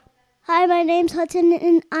Hi, my name's Hudson,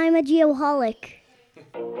 and I'm a geoholic.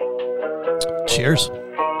 Cheers.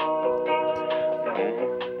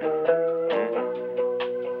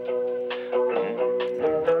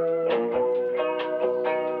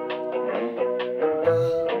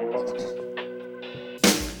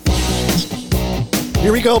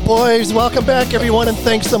 Here we go, boys. Welcome back, everyone, and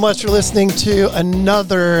thanks so much for listening to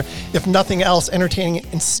another, if nothing else, entertaining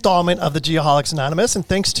installment of the Geoholics Anonymous. And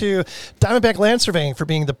thanks to Diamondback Land Surveying for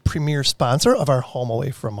being the premier sponsor of our Home Away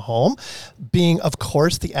from Home, being, of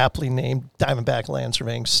course, the aptly named Diamondback Land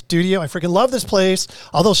Surveying Studio. I freaking love this place.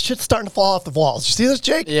 All those shit's starting to fall off the walls. You see this,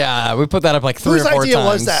 Jake? Yeah, we put that up like three or four times. Whose idea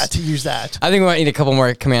was that, to use that? I think we might need a couple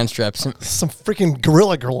more command strips. Some freaking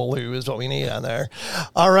gorilla glue is what we need on there.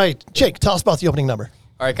 All right, Jake, tell us about the opening number.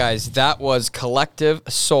 All right, guys, that was Collective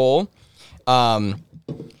Soul.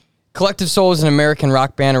 Collective Soul is an American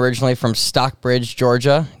rock band originally from Stockbridge,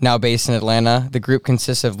 Georgia, now based in Atlanta. The group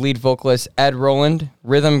consists of lead vocalist Ed Rowland,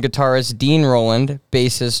 rhythm guitarist Dean Rowland,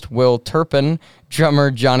 bassist Will Turpin, drummer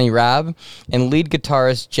Johnny Rabb, and lead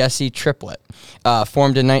guitarist Jesse Triplett.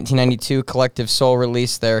 Formed in 1992, Collective Soul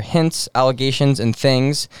released their Hints, Allegations, and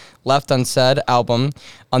Things Left Unsaid album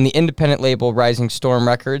on the independent label Rising Storm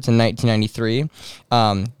Records in 1993.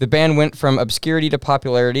 The band went from obscurity to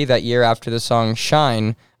popularity that year after the song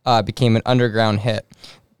Shine became an underground hit.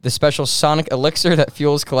 The special sonic elixir that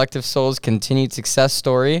fuels Collective Soul's continued success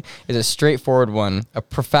story is a straightforward one, a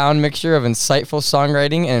profound mixture of insightful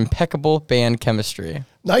songwriting and impeccable band chemistry.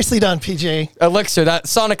 Nicely done, PJ. Elixir, that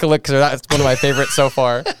sonic elixir, that's one of my favorites so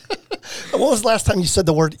far. When was the last time you said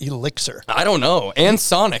the word elixir? I don't know. And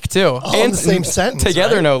sonic, too. All and in the same sentence,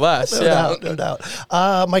 together, right? no less. No doubt.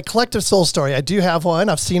 My Collective Soul story, I do have one.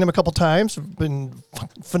 I've seen them a couple times. Been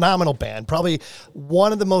phenomenal band. Probably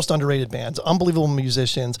one of the most underrated bands. Unbelievable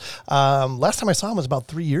musicians. Last time I saw them was about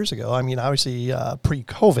 3 years ago. I mean, obviously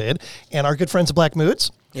pre-COVID. And our good friends, the Black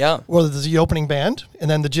Moods. Yeah. Well, the opening band, and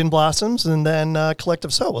then the Gin Blossoms, and then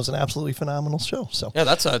Collective Soul was an absolutely phenomenal show. So yeah,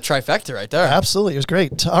 that's a trifecta right there. Absolutely. It was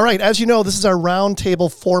great. All right. As you know, this is our roundtable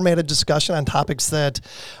formatted discussion on topics that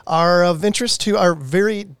are of interest to our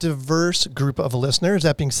very diverse group of listeners.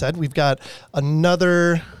 That being said, we've got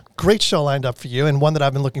another great show lined up for you, and one that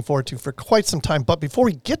I've been looking forward to for quite some time. But before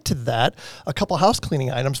we get to that, a couple house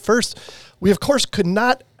cleaning items. First, we, of course, could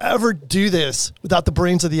not ever do this without the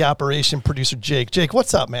brains of the operation, producer Jake. Jake,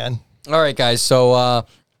 what's up, man? All right, guys. So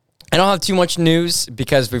I don't have too much news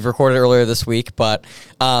because we've recorded earlier this week, but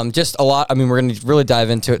just a lot. I mean, we're going to really dive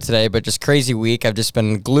into it today, but just crazy week. I've just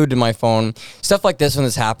been glued to my phone. Stuff like this, when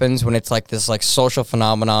this happens, when it's like this like social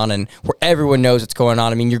phenomenon and where everyone knows what's going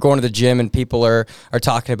on. I mean, you're going to the gym and people are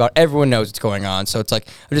talking about, everyone knows what's going on. So it's like,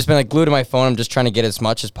 I've just been like glued to my phone. I'm just trying to get as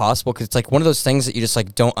much as possible because it's like one of those things that you just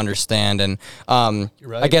like don't understand. And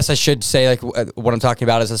right. I guess I should say like what I'm talking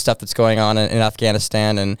about is the stuff that's going on in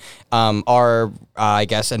Afghanistan and our, I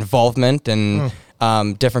guess, involvement and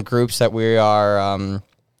different groups that we are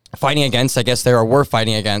fighting against, I guess we're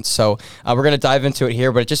fighting against. So we're going to dive into it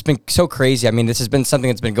here, but it's just been so crazy. I mean, this has been something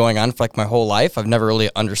that's been going on for like my whole life. I've never really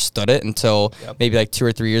understood it until maybe like 2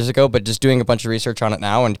 or 3 years ago, but just doing a bunch of research on it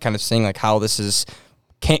now and kind of seeing like how this is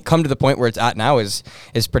can't come to the point where it's at now is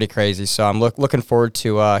pretty crazy. So I'm looking forward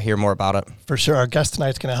to hear more about it. For sure. Our guest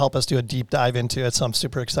tonight's going to help us do a deep dive into it, so I'm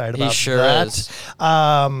super excited about that. He sure is.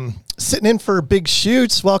 Sitting in for Big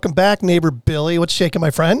Shoots. Welcome back, neighbor Billy. What's shaking, my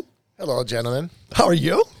friend? Hello, gentlemen. How are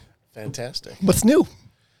you? Fantastic. What's new?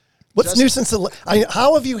 What's new since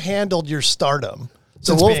how have you handled your stardom? The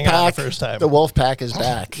Since being on Wolfpack. the first time. The Wolfpack is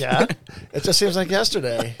back. Yeah? It just seems like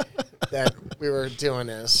yesterday that we were doing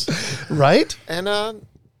this, Right? and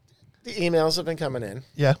the emails have been coming in.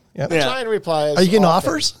 Yeah. I try and reply. Are you getting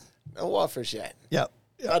offers? No offers yet. Yeah.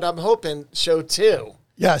 But I'm hoping show 2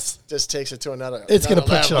 Yes. just takes it to another. It's going to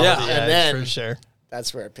put you level. over the edge, and then for sure.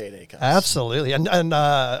 that's where payday comes. Absolutely. And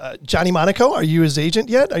Johnny Monaco, are you his agent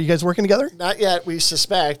yet? Are you guys working together? Not yet. We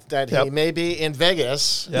suspect that he may be in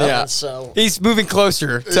Vegas. Yep. Yeah. And so He's moving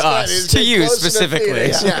closer to us, he's to getting you closer to specifically.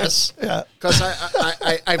 Phoenix, yes. Yeah. Because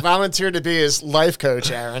I volunteered to be his life coach,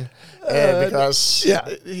 Aaron, and because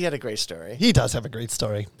he had a great story. He does have a great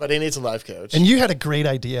story. But he needs a life coach. And you had a great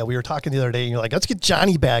idea. We were talking the other day, and you're like, let's get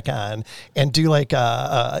Johnny back on and do like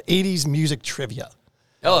 80s music trivia.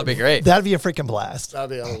 Oh, that'd be great. That'd be a freaking blast.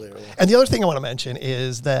 That'd be unbelievable. And the other thing I want to mention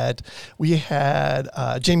is that we had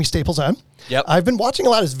Jamie Staples on. Yep. I've been watching a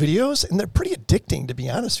lot of his videos, and they're pretty addicting, to be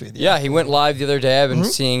honest with you. Yeah, he went live the other day. I've been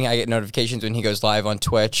seeing, I get notifications when he goes live on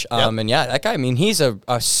Twitch. And yeah, that guy, I mean, he's a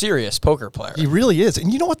serious poker player. He really is.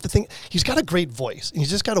 And you know what the thing, he's got a great voice, and he's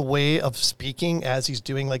just got a way of speaking as he's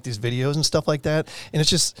doing like these videos and stuff like that. And it's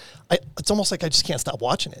just, it's almost like I just can't stop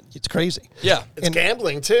watching it. It's crazy. Yeah. It's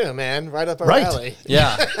gambling too, man. Right up our alley.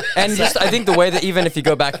 Yeah. And just, I think the way that even if you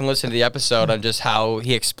go back and listen to the episode on just how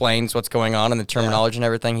he explains what's going on and the terminology and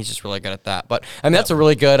everything, he's just really good at that. But I mean, that's a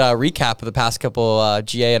really good recap of the past couple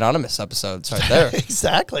GA Anonymous episodes right there.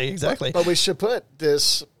 Exactly. But we should put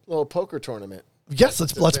this little poker tournament. Yes,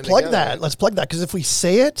 let's plug that. Let's plug that, because if we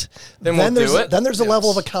say it, then there's a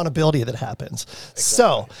level of accountability that happens. Exactly.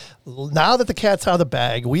 So now that the cat's out of the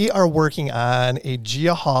bag, we are working on a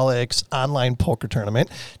Geoholics online poker tournament.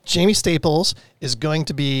 Jamie Staples is going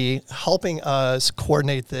to be helping us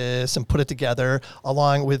coordinate this and put it together,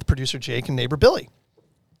 along with producer Jake and neighbor Billy.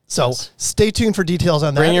 So stay tuned for details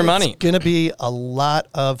on that. Bring your money. It's going to be a lot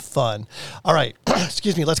of fun. All right.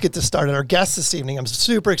 Excuse me. Let's get this started. Our guest this evening, I'm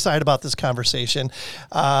super excited about this conversation.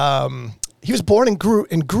 He was born and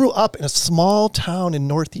grew up in a small town in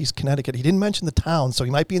Northeast Connecticut. He didn't mention the town, so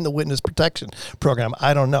he might be in the witness protection program.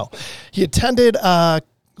 I don't know. He attended,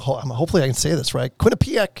 hopefully I can say this right,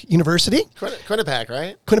 Quinnipiac University. Quinnipiac,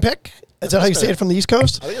 right? Quinnipiac? Is that how you say it from the East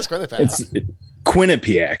Coast? I think it's Quinnipiac. It's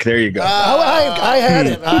Quinnipiac. There you go. I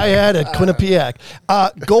had it. Quinnipiac.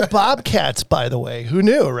 Go Bobcats, by the way. Who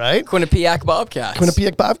knew, right? Quinnipiac Bobcats.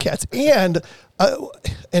 Quinnipiac Bobcats. And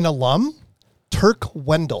an alum, Turk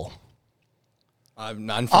Wendell. I'm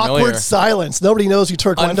unfamiliar. Awkward silence. Nobody knows who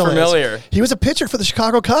Turk Wendell is. Unfamiliar. He was a pitcher for the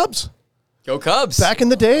Chicago Cubs. Go Cubs. Back in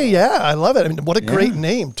the day, yeah. I love it. I mean, what a great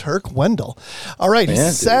name, Turk Wendell. All right, he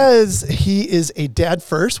says he is a dad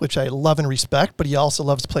first, which I love and respect, but he also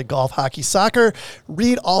loves to play golf, hockey, soccer,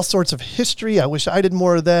 read all sorts of history. I wish I did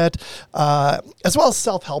more of that, as well as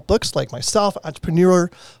self-help books like myself, entrepreneur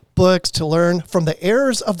books to learn from the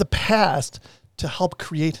errors of the past to help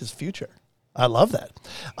create his future. I love that.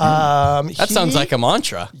 That sounds like a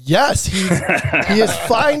mantra. Yes, he is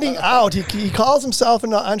finding out. He calls himself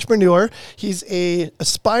an entrepreneur. He's a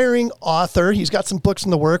aspiring author. He's got some books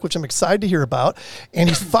in the work, which I'm excited to hear about. And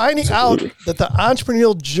he's finding out that the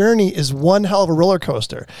entrepreneurial journey is one hell of a roller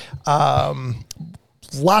coaster.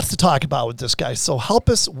 Lots to talk about with this guy. So help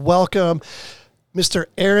us welcome Mr.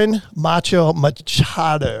 Aaron Machado.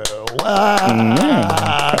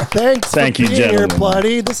 Thanks Thank for you, being here, gentlemen.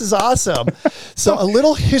 buddy. This is awesome. So a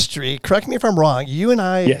little history. Correct me if I'm wrong. You and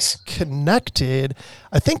I connected,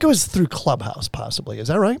 I think it was through Clubhouse, possibly. Is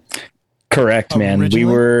that right? Correct, man. Originally?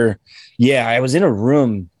 We were, I was in a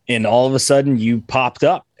room and all of a sudden you popped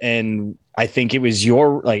up, and I think it was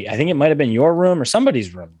I think it might've been your room or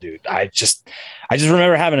somebody's room, dude. I just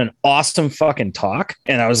remember having an awesome fucking talk,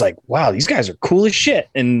 and I was like, wow, these guys are cool as shit.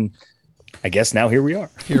 And I guess now here we are.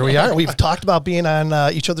 Here we are. We've talked about being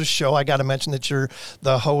on each other's show. I got to mention that you're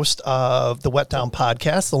the host of the Wetdown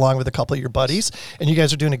Podcast, along with a couple of your buddies, and you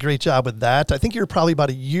guys are doing a great job with that. I think you're probably about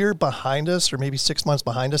a year behind us, or maybe 6 months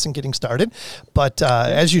behind us in getting started. But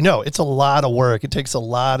as you know, it's a lot of work. It takes a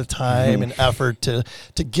lot of time and effort to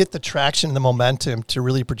get the traction and the momentum to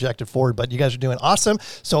really project it forward. But you guys are doing awesome.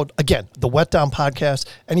 So again, the Wetdown Podcast,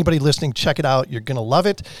 anybody listening, check it out. You're going to love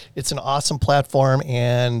it. It's an awesome platform,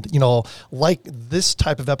 and like this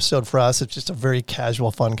type of episode for us, it's just a very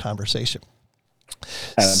casual, fun conversation.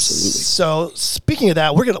 Absolutely. So speaking of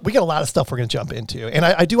that, we got a lot of stuff we're going to jump into. And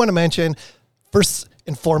I do want to mention, first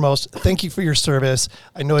and foremost, thank you for your service.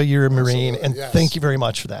 I know you're a Marine, and thank you very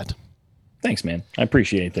much for that. Thanks, man. I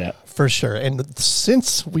appreciate that. For sure. And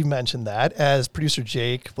since we mentioned that, as producer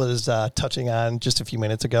Jake was touching on just a few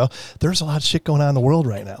minutes ago, there's a lot of shit going on in the world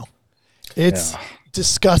right now. It's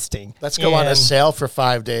disgusting. Let's go on a sail for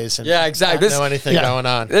 5 days and exactly. not know anything going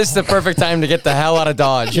on. This is the perfect time to get the hell out of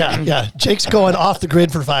Dodge. Jake's going off the grid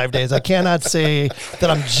for 5 days. I cannot say that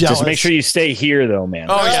I'm jealous. Just make sure you stay here, though, man.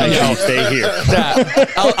 Oh, Just make sure you stay here.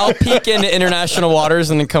 I'll peek into international waters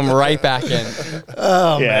and then come right back in.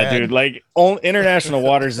 Oh, man. Dude. Like, international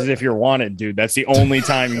waters is if you're wanted, dude. That's the only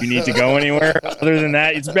time you need to go anywhere. Other than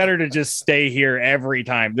that, it's better to just stay here every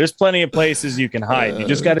time. There's plenty of places you can hide. You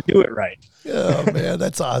just got to do it right. Oh, man,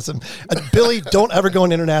 that's awesome. Billy, don't ever go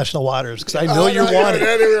in international waters, because I know you're wanted.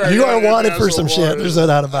 You are wanted for some shit. There's no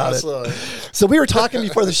doubt about it. So we were talking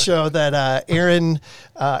before the show that Aaron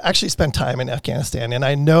actually spent time in Afghanistan, and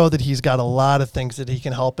I know that he's got a lot of things that he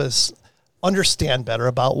can help us understand better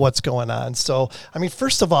about what's going on. So, I mean,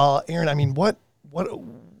 first of all, Aaron, I mean, what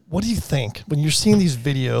do you think when you're seeing these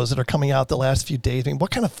videos that are coming out the last few days? I mean, what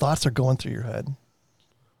kind of thoughts are going through your head?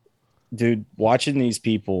 Dude, watching these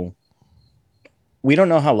people, we don't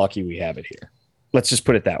know how lucky we have it here. Let's just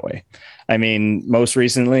put it that way. I mean, most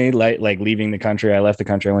recently, like leaving the country, I left the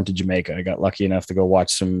country. I went to Jamaica. I got lucky enough to go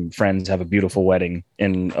watch some friends have a beautiful wedding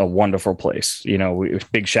in a wonderful place. You know,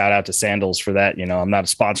 big shout out to Sandals for that. You know, I'm not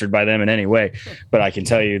sponsored by them in any way, but I can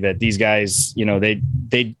tell you that these guys, you know,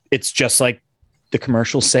 it's just like the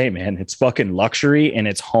commercials say, man, it's fucking luxury and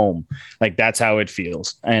it's home. Like that's how it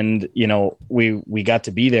feels. And, you know, we got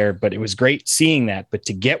to be there, but it was great seeing that. But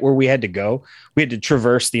to get where we had to go, we had to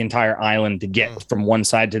traverse the entire island to get from one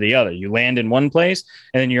side to the other. You land in one place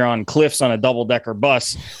and then you're on cliffs on a double decker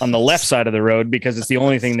bus on the left side of the road because it's the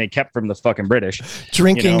only thing they kept from the fucking British.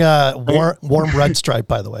 Drinking warm Red Stripe,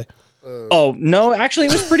 by the way. Oh, no, actually,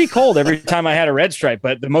 it was pretty cold every time I had a Red Stripe.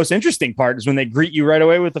 But the most interesting part is when they greet you right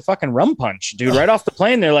away with the fucking rum punch, dude. Right off the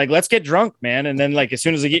plane, they're like, let's get drunk, man. And then, like, as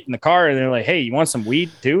soon as I get in the car, and they're like, hey, you want some weed,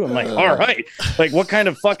 too? I'm like, all right. Like, what kind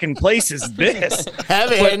of fucking place is this?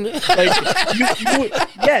 Heaven.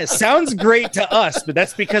 Yeah, sounds great to us, but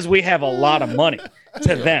that's because we have a lot of money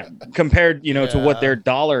to them compared, you know, to what their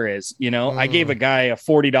dollar is. You know, I gave a guy a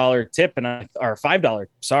 $40 tip or $5,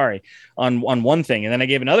 sorry, on one thing. And then I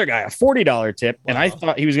gave another guy a $40 tip. And I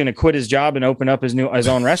thought he was going to quit his job and open up his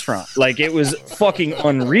own restaurant. Like it was fucking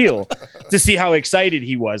unreal to see how excited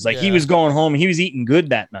he was. Like he was going home. He was eating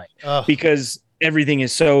good that night because everything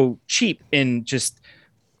is so cheap and just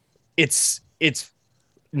it's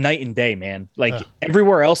night and day, man. Like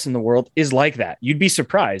everywhere else in the world is like that. You'd be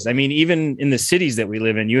surprised. I mean, even in the cities that we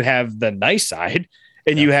live in, you have the nice side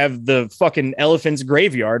and you have the fucking elephant's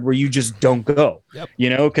graveyard where you just don't go, you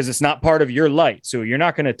know, because it's not part of your light. So you're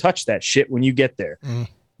not going to touch that shit when you get there.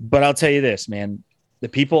 But I'll tell you this, man, the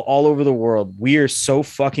people all over the world, we are so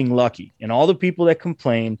fucking lucky. And all the people that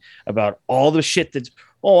complain about all the shit that's,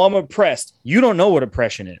 oh, I'm oppressed. You don't know what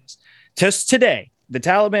oppression is. Just today, the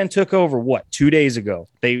Taliban took over 2 days ago.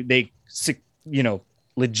 They you know,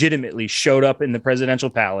 legitimately showed up in the presidential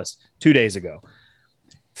palace 2 days ago.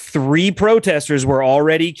 3 protesters were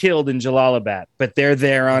already killed in Jalalabad, but they're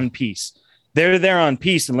there on peace. They're there on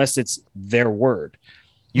peace unless it's their word.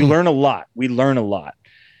 You learn a lot. We learn a lot.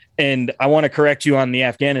 And I want to correct you on the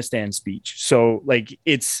Afghanistan speech. So like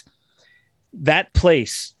it's that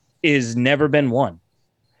place is never been won.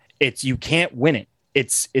 You can't win it.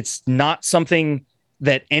 It's not something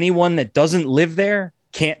that anyone that doesn't live there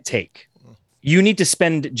can't take. You need to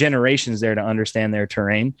spend generations there to understand their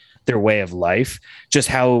terrain, their way of life, just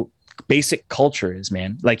how basic culture is,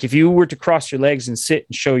 man. Like if you were to cross your legs and sit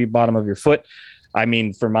and show you bottom of your foot, I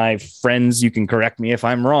mean, for my friends, you can correct me if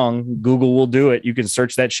I'm wrong. Google will do it. You can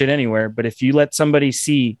search that shit anywhere. But if you let somebody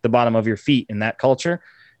see the bottom of your feet in that culture,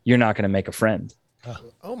 you're not going to make a friend.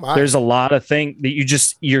 Oh my! There's a lot of things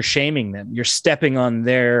that you're shaming them. You're stepping on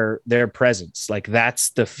their presence. Like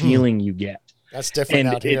that's the feeling you get. That's different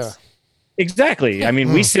out here. Exactly. I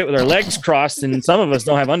mean, we sit with our legs crossed, and some of us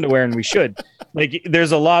don't have underwear, and we should. Like,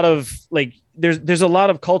 there's a lot of there's a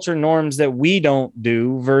lot of culture norms that we don't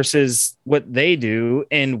do versus what they do,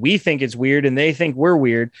 and we think it's weird, and they think we're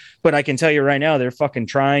weird. But I can tell you right now, they're fucking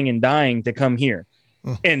trying and dying to come here.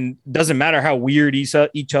 And doesn't matter how weird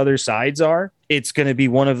each other's sides are. It's going to be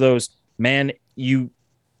one of those, man,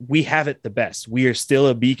 we have it the best. We are still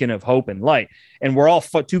a beacon of hope and light. And we're all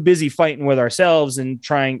too busy fighting with ourselves and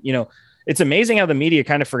trying, you know, it's amazing how the media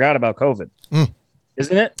kind of forgot about COVID,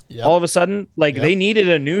 isn't it? Yep. All of a sudden, they needed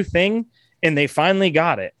a new thing and they finally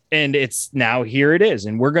got it. And it's now here it is.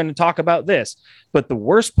 And we're going to talk about this. But the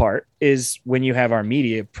worst part is when you have our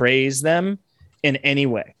media praise them in any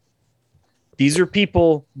way. These are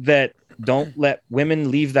people that don't let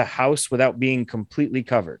women leave the house without being completely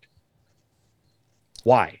covered.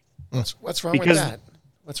 Why? What's wrong with that?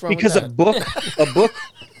 What's wrong because with that? a book,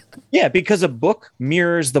 because a book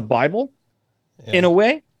mirrors the Bible in a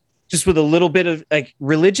way, just with a little bit of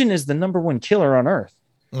religion is the number one killer on earth.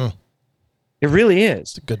 It really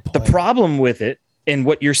is. That's a good point. The problem with it and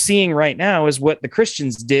what you're seeing right now is what the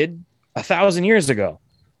Christians did 1,000 years ago.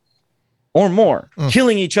 Or more,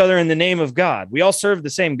 killing each other in the name of God. We all serve the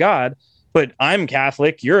same God, but I'm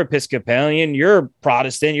Catholic, you're Episcopalian, you're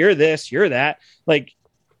Protestant, you're this, you're that. Like,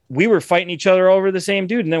 we were fighting each other over the same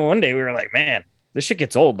dude. And then one day we were like, man, this shit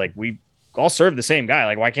gets old. Like, we all serve the same guy.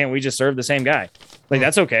 Like, why can't we just serve the same guy? Like,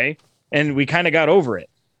 that's okay. And we kind of got over it.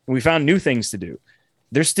 We found new things to do.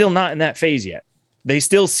 They're still not in that phase yet. They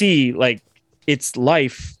still see, it's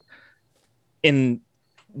life in,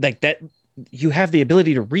 that. You have the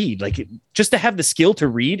ability to read, just to have the skill to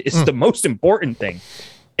read is the most important thing.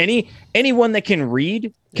 Anyone that can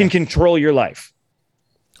read can control your life.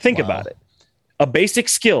 Think about it. A basic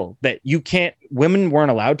skill that women weren't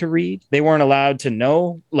allowed to read. They weren't allowed to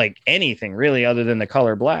know anything really other than the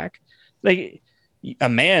color black. A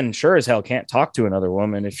man sure as hell can't talk to another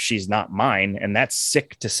woman if she's not mine. And that's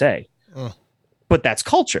sick to say. But that's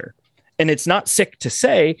culture. And it's not sick to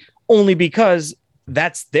say only because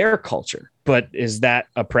that's their culture. But is that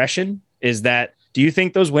oppression? Do you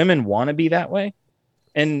think those women want to be that way?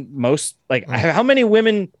 And most, like, how many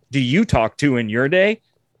women do you talk to in your day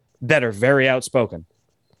that are very outspoken?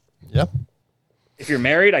 Yep. If you're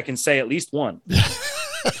married, I can say at least one.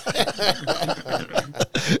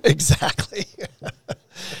 Exactly.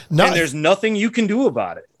 And there's nothing you can do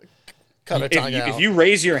about it. If you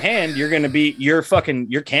raise your hand, you're going to be you're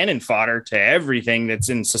cannon fodder to everything that's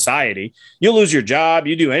in society. You'll lose your job.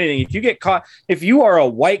 You do anything. If you get caught, if you are a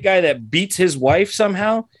white guy that beats his wife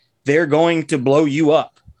somehow, they're going to blow you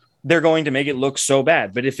up. They're going to make it look so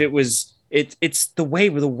bad. But if it's the way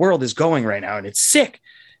the world is going right now, and it's sick.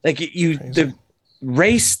 Like the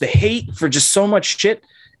race, the hate for just so much shit.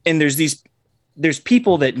 And there's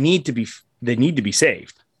people that need to be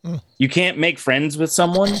saved. You can't make friends with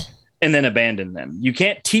someone and then abandon them. You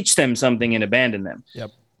can't teach them something and abandon them.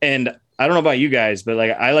 Yep. And I don't know about you guys, but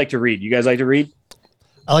like I like to read. You guys like to read?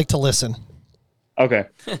 I like to listen. Okay.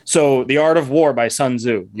 So The Art of War by Sun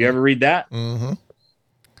Tzu. You ever read that? Mm-hmm.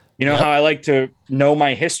 You know how I like to know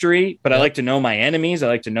my history, but I like to know my enemies. I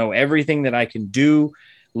like to know everything that I can do,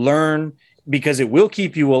 learn, because it will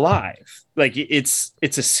keep you alive. Like it's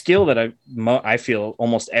a skill that I feel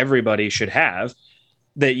almost everybody should have,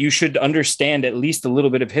 that you should understand at least a little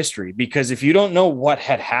bit of history, because if you don't know what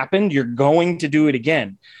had happened, you're going to do it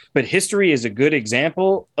again. But history is a good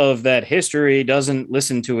example of that. History doesn't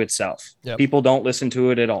listen to itself. Yep. People don't listen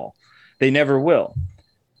to it at all. They never will.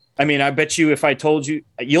 I mean, I bet you if I told you,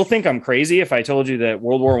 you'll think I'm crazy if I told you that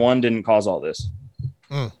World War I didn't cause all this.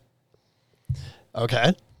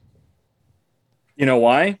 Okay. You know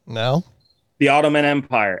why? No. The Ottoman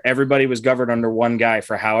Empire, everybody was governed under one guy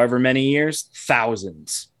for however many years,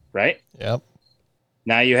 thousands, right? Yep.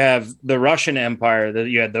 Now you have the Russian Empire, that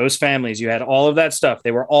you had those families, you had all of that stuff.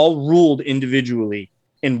 They were all ruled individually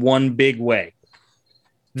in one big way.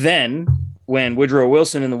 Then when Woodrow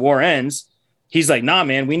Wilson and the war ends, he's like, nah,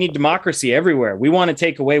 man, we need democracy everywhere. We want to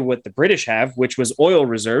take away what the British have, which was oil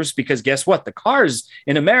reserves, because guess what? The cars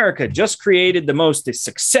in America just created the most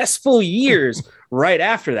successful years right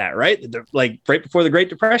after that, right? Like right before the Great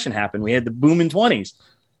Depression happened, we had the boom in 20s.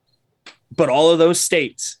 But all of those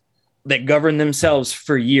states that governed themselves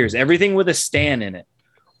for years, everything with a Stan in it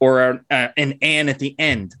or an An at the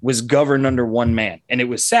end was governed under one man. And it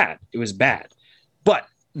was sad. It was bad. But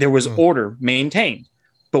there was order maintained.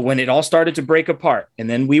 But when it all started to break apart, and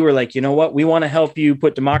then we were like, you know what? We want to help you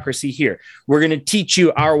put democracy here. We're going to teach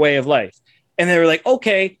you our way of life. And they were like,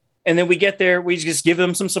 okay. And then we get there, we just give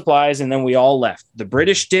them some supplies, and then we all left. The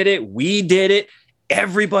British did it. We did it.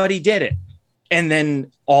 Everybody did it. And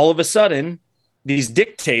then all of a sudden, these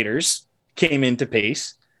dictators came into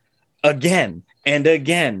place again and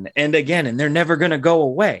again and again. And they're never going to go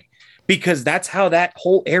away, because that's how that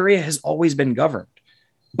whole area has always been governed,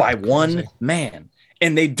 by one man.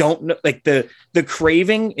 And they don't know, like the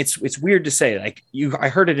craving. It's weird to say, like I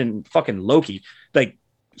heard it in fucking Loki. Like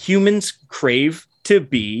humans crave to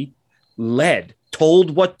be led,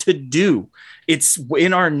 told what to do. It's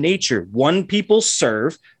in our nature. One people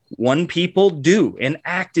serve, one people do and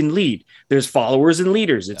act and lead. There's followers and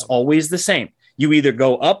leaders. It's always the same. You either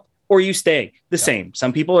go up or you stay the same.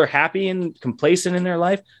 Some people are happy and complacent in their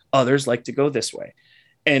life. Others like to go this way.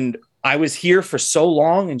 And I was here for so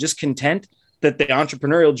long and just content that the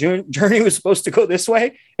entrepreneurial journey was supposed to go this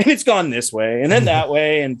way, and it's gone this way and then that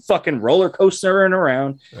way, and fucking roller coastering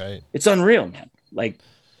around. Right. It's unreal, man. Like,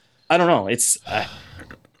 I don't know. It's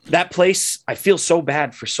that place. I feel so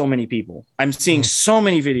bad for so many people. I'm seeing so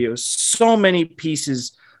many videos, so many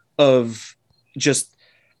pieces of just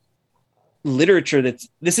literature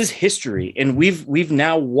this is history. And we've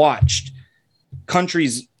now watched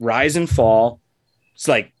countries rise and fall. It's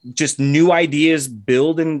like just new ideas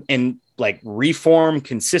build and like reform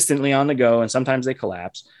consistently on the go, and sometimes they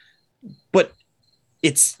collapse. But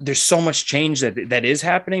there's so much change that is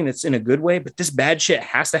happening that's in a good way, but this bad shit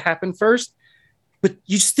has to happen first. But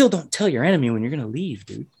you still don't tell your enemy when you're going to leave,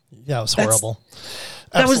 dude. Yeah, it was horrible.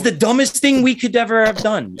 That was the dumbest thing we could ever have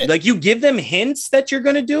done. Like, you give them hints that you're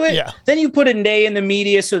going to do it. Yeah. Then you put a day in the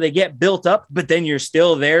media so they get built up, but then you're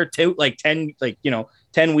still there to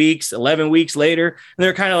 10 weeks, 11 weeks later. And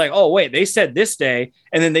they're kind of like, oh, wait, they said this day.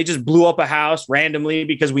 And then they just blew up a house randomly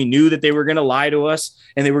because we knew that they were going to lie to us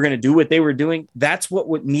and they were going to do what they were doing. That's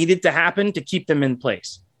what needed to happen to keep them in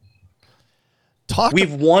place.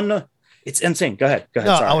 We've won. It's insane. Go ahead. No,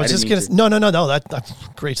 sorry, I was just going to. No. That's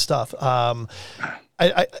great stuff.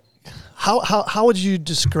 How would you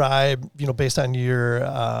describe, based on your,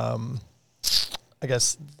 I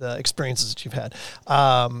guess, the experiences that you've had,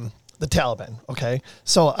 the Taliban? Okay.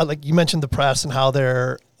 So like you mentioned the press and how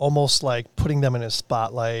they're almost like putting them in a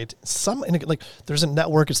spotlight. There's a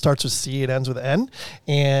network. It starts with C, it ends with N.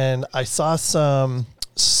 And I saw some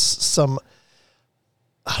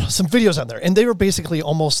videos on there, and they were basically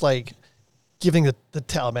almost like giving the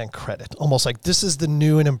Taliban credit, almost like this is the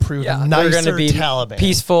new and improved, nicer they're gonna be Taliban.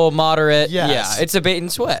 Peaceful, moderate. Yes. Yeah, it's a bait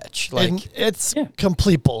and switch. And it's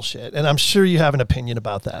complete bullshit. And I'm sure you have an opinion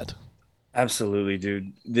about that. Absolutely,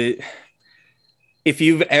 dude. If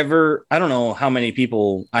you've ever, I don't know how many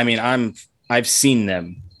people, I've seen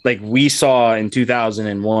them. Like we saw in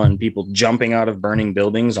 2001, people jumping out of burning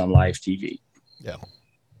buildings on live TV. Yeah.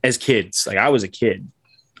 As kids, like I was a kid.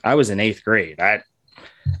 I was in 8th grade.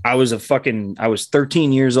 I was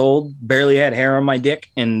 13 years old, barely had hair on my dick.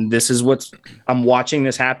 And I'm watching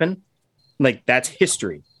this happen. Like that's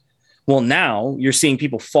history. Well, now you're seeing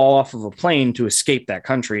people fall off of a plane to escape that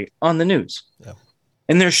country on the news. Yeah.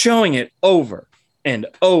 And they're showing it over and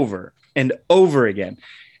over and over again.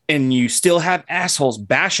 And you still have assholes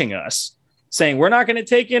bashing us saying, we're not going to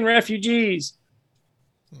take in refugees.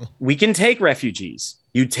 We can take refugees.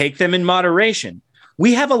 You take them in moderation.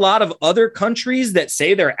 We have a lot of other countries that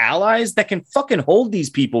say they're allies that can fucking hold these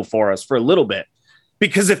people for us for a little bit.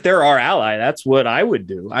 Because if they're our ally, that's what I would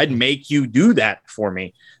do. I'd make you do that for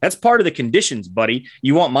me. That's part of the conditions, buddy.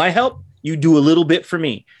 You want my help? You do a little bit for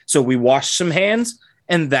me. So we wash some hands,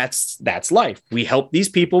 and that's life. We help these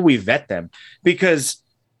people. We vet them. Because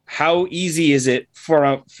how easy is it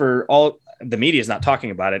for all the media is not talking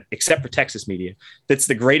about it, except for Texas media. That's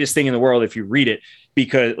the greatest thing in the world if you read it,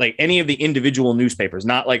 because like any of the individual newspapers,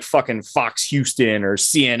 not like fucking Fox Houston or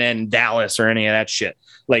CNN Dallas or any of that shit.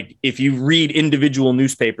 Like if you read individual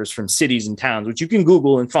newspapers from cities and towns, which you can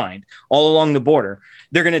Google and find all along the border,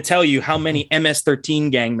 they're going to tell you how many MS-13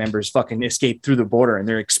 gang members fucking escaped through the border and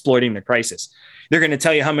they're exploiting the crisis. They're going to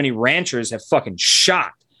tell you how many ranchers have fucking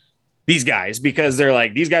shot these guys because they're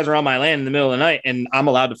like, these guys are on my land in the middle of the night and I'm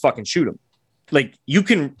allowed to fucking shoot them. Like you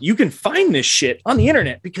can find this shit on the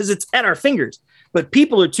internet because it's at our fingers, but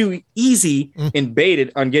people are too easy and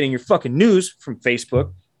baited on getting your fucking news from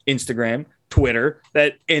Facebook, Instagram, Twitter,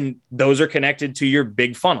 and those are connected to your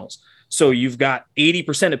big funnels. So you've got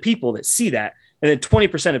 80% of people that see that. And then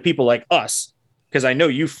 20% of people like us, because I know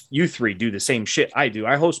you three do the same shit I do.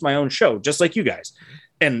 I host my own show just like you guys.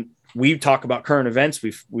 And we talk about current events.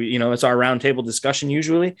 We it's our roundtable discussion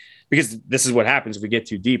usually, because this is what happens if we get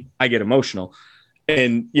too deep. I get emotional,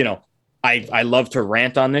 and I love to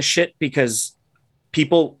rant on this shit because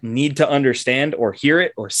people need to understand or hear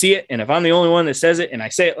it or see it. And if I'm the only one that says it and I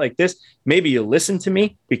say it like this, maybe you'll listen to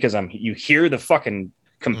me because you hear the fucking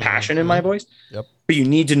compassion in my voice. Yep. But you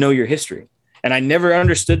need to know your history. And I never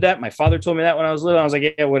understood that. My father told me that when I was little. I was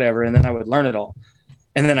like, yeah, whatever. And then I would learn it all.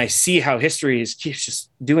 And then I see how history keeps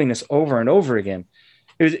just doing this over and over again.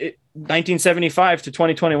 1975 to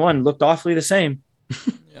 2021 looked awfully the same.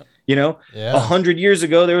 Yep. 100 years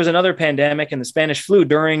ago, there was another pandemic and the Spanish flu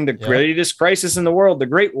during the greatest crisis in the world, the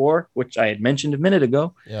Great War, which I had mentioned a minute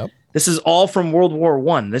ago. Yep. This is all from World War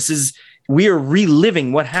I. We are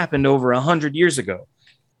reliving what happened over 100 years ago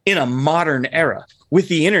in a modern era with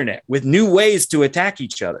the internet, with new ways to attack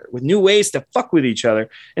each other, with new ways to fuck with each other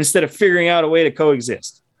instead of figuring out a way to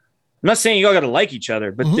coexist. I'm not saying you all got to like each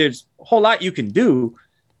other, but there's a whole lot you can do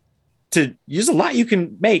there's a lot you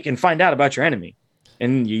can make and find out about your enemy.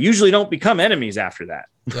 And you usually don't become enemies after that.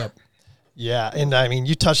 Yep. Yeah. And I mean,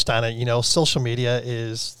 you touched on it, social media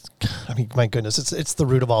is, my goodness, it's the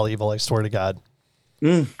root of all evil. I swear to God.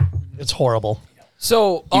 It's horrible.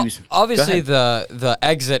 So obviously the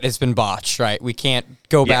exit has been botched, right? We can't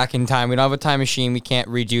go back in time. We don't have a time machine. We can't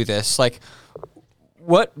redo this. Like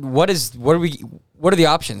what are the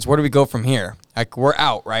options? Where do we go from here? Like we're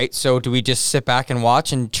out, right? So do we just sit back and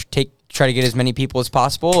watch and try to get as many people as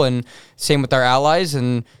possible, and same with our allies,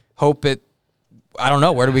 and hope I don't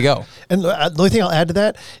know, where do we go? And the only thing I'll add to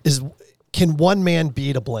that is, can one man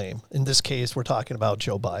be to blame? In this case, we're talking about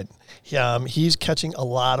Joe Biden. He's catching a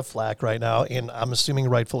lot of flack right now, and I'm assuming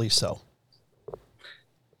rightfully so.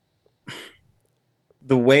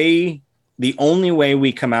 The only way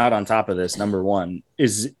we come out on top of this, number one,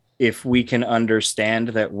 is if we can understand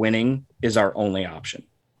that winning is our only option.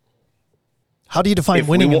 How do you define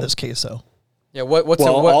winning in this case, though? Yeah,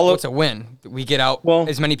 what's a win? We get out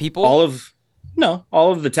as many people? All of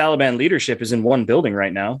the Taliban leadership is in one building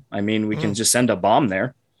right now. I mean, we can just send a bomb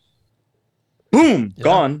there. Boom,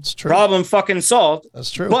 gone. It's true. Problem fucking solved. That's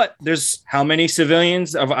true. But there's how many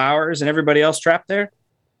civilians of ours and everybody else trapped there?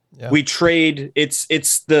 Yeah. We trade. It's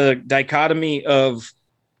the dichotomy of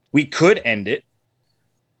we could end it,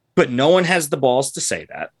 but no one has the balls to say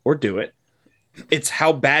that or do it. It's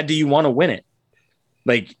how bad do you want to win it?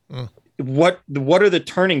 Like, what are the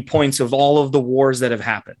turning points of all of the wars that have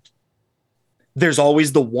happened? There's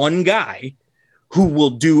always the one guy who will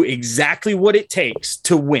do exactly what it takes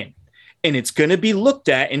to win. And it's going to be looked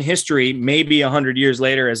at in history, maybe 100 years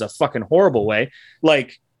later, as a fucking horrible way.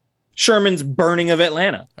 Like Sherman's burning of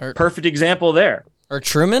Atlanta. Perfect example there. Or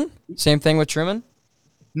Truman? Same thing with Truman?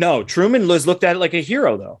 No, Truman was looked at like a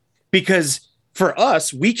hero, though, because for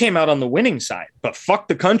us, we came out on the winning side. But fuck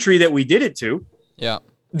the country that we did it to. Yeah.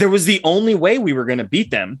 There was the only way we were going to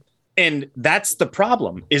beat them. And that's the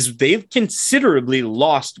problem, is they've considerably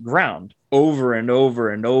lost ground over and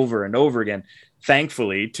over and over and over again.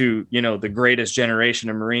 Thankfully, to, the greatest generation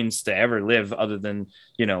of Marines to ever live, other than,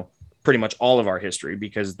 pretty much all of our history,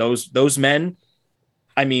 because those men,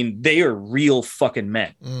 I mean, they are real fucking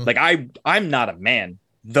men. Like I'm not a man.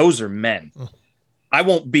 Those are men. I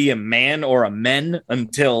won't be a man or a men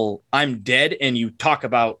until I'm dead and you talk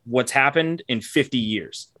about what's happened in 50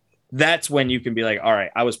 years. That's when you can be like, all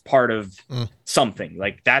right, I was part of something.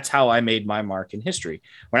 Like, that's how I made my mark in history.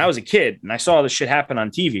 When I was a kid and I saw this shit happen on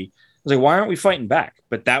TV, I was like, why aren't we fighting back?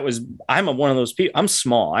 But I'm one of those people. I'm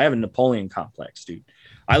small. I have a Napoleon complex, dude.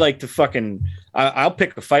 I like to I'll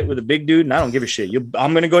pick a fight with a big dude and I don't give a shit.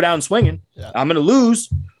 I'm going to go down swinging. Yeah. I'm going to lose.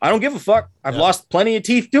 I don't give a fuck. I've lost plenty of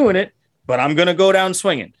teeth doing it, but I'm going to go down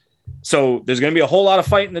swinging. So there's going to be a whole lot of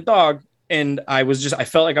fighting the dog. And I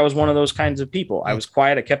felt like I was one of those kinds of people. I was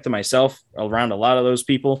quiet. I kept to myself around a lot of those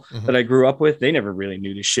people that I grew up with. They never really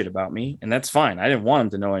knew this shit about me. And that's fine. I didn't want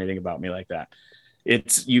them to know anything about me like that.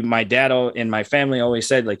 My dad and my family always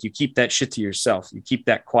said, like, you keep that shit to yourself. You keep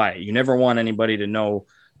that quiet. You never want anybody to know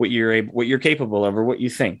what you're capable of or what you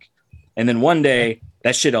think. And then one day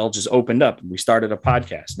that shit all just opened up and we started a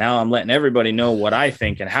podcast. Now I'm letting everybody know what I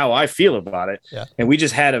think and how I feel about it. Yeah. And we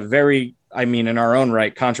just had a very, in our own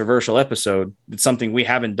right, controversial episode. It's something we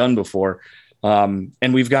haven't done before. And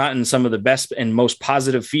we've gotten some of the best and most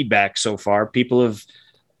positive feedback so far. People have,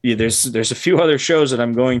 there's a few other shows that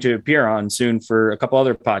I'm going to appear on soon for a couple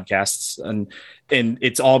other podcasts. And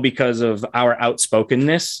it's all because of our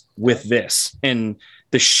outspokenness with this and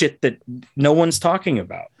the shit that no one's talking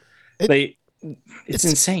about. It's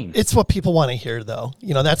insane. It's what people want to hear, though.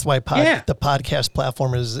 That's why the podcast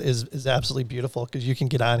platform is absolutely beautiful, because you can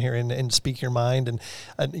get on here and speak your mind, and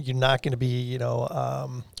you're not going to be,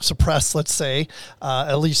 suppressed, let's say.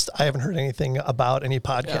 At least I haven't heard anything about any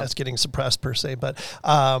podcast getting suppressed per se, but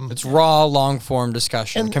it's raw, long form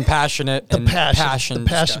discussion, compassionate, the passion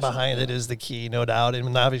behind it is the key, no doubt.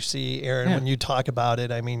 And obviously, Aaron, when you talk about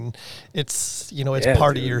it, it's it's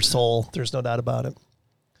part of your soul. There's no doubt about it.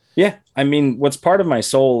 Yeah. What's part of my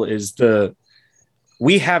soul is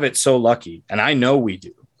we have it so lucky, and I know we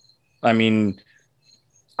do. I'm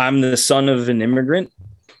the son of an immigrant,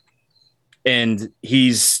 and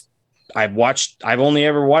I've only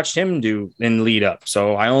ever watched him do and lead up.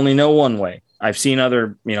 So I only know one way. I've seen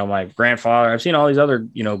other, my grandfather, I've seen all these other,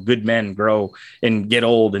 good men grow and get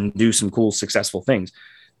old and do some cool, successful things.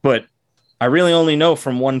 But I really only know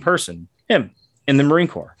from one person, him, in the Marine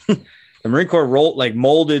Corps. The Marine Corps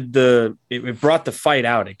molded it brought the fight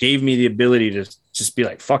out. It gave me the ability to just be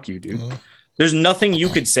like, fuck you, dude. There's nothing you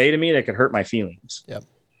could say to me that could hurt my feelings. Yep.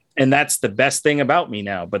 And that's the best thing about me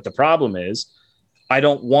now. But the problem is I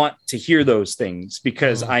don't want to hear those things,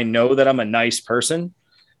 because I know that I'm a nice person,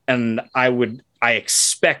 and I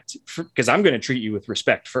expect, because I'm going to treat you with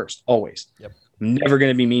respect first, always. Yep. I'm never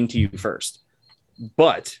going to be mean to you first.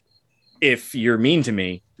 But if you're mean to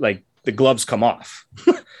me, like, the gloves come off.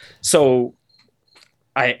 So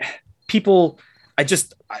I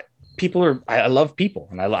love people,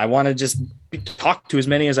 and I want to just talk to as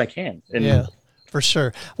many as I can. And yeah, for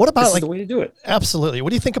sure. What about the way to do it? Absolutely. What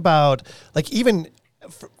do you think about even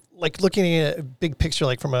looking at a big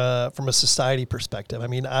picture, from a society perspective? I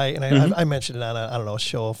mentioned it on a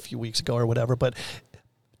show a few weeks ago or whatever, but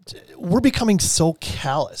we're becoming so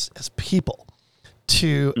callous as people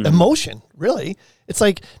to emotion, really. It's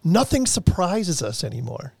like nothing surprises us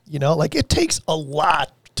anymore. It takes a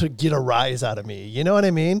lot to get a rise out of me. You know what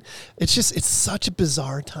I mean? It's such a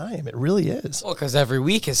bizarre time. It really is. Well, because every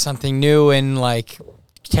week is something new and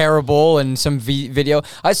terrible, and some video.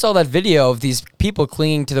 I saw that video of these people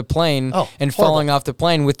clinging to the plane and falling off the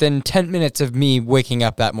plane within 10 minutes of me waking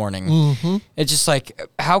up that morning. Mm-hmm. It's just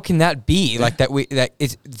how can that be? That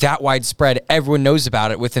it's that widespread. Everyone knows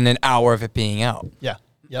about it within an hour of it being out. Yeah.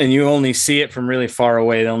 and you only see it from really far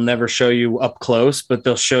away. They'll never show you up close, but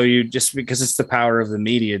they'll show you just because it's the power of the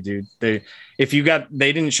media, dude. They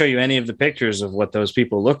didn't show you any of the pictures of what those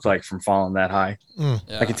people looked like from falling that high.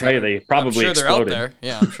 I can tell you they probably exploded. They're out there.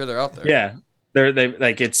 Yeah, I'm sure they're out there. Yeah. They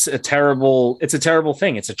like it's a terrible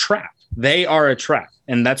thing. It's a trap. They are a trap.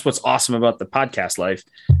 And that's what's awesome about the podcast life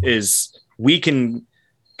is we can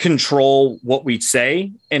control what we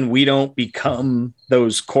say and we don't become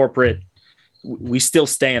those corporate. We still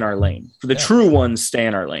stay in our lane. For the true ones, stay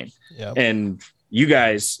in our lane. Yeah. And you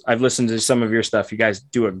guys, I've listened to some of your stuff. You guys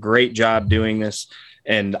do a great job doing this.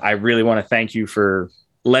 And I really want to thank you for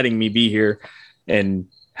letting me be here and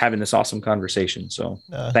having this awesome conversation. So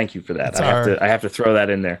thank you for that. I have to throw that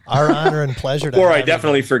in there. Our honor and pleasure. Or I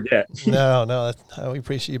definitely forget. No, we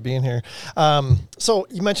appreciate you being here. So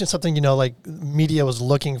you mentioned something, like media was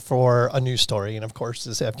looking for a news story. And of course,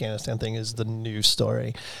 this Afghanistan thing is the news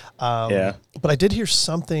story. But I did hear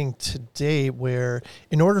something today where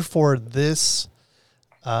in order for Biden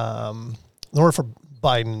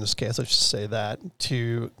in this case, I should say that,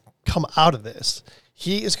 to come out of this,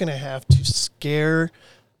 he is going to have to scare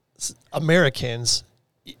Americans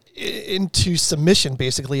into submission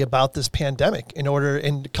basically about this pandemic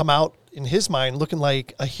and come out in his mind looking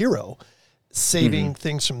like a hero, saving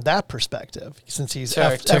things from that perspective since he's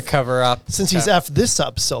cover up since he's effed this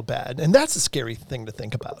up so bad. And that's a scary thing to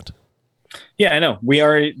think about. Yeah, I know.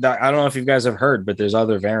 I don't know if you guys have heard, but there's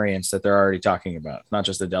other variants that they're already talking about. Not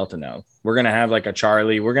just the Delta now. We're going to have like a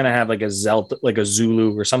Charlie. We're going to have like a Zelta, like a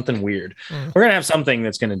Zulu or something weird. We're going to have something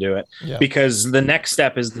that's going to do it because the next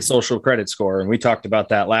step is the social credit score. And we talked about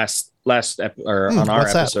that on our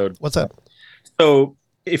episode. What's that? So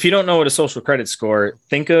if you don't know what a social credit score,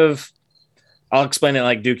 I'll explain it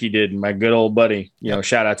like Dookie did. My good old buddy,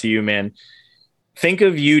 shout out to you, man. Think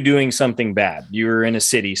of you doing something bad. You're in a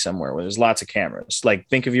city somewhere where there's lots of cameras. Like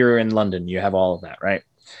think of you're in London, you have all of that, right?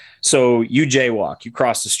 So you jaywalk, you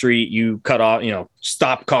cross the street, you cut off,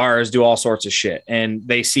 stop cars, do all sorts of shit. And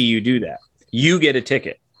they see you do that. You get a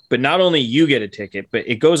ticket, but not only you get a ticket, but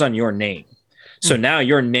it goes on your name. So now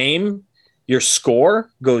your name, your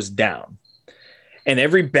score goes down. And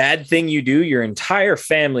every bad thing you do, your entire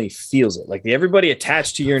family feels it. Like everybody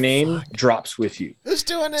attached to your name drops with you. Who's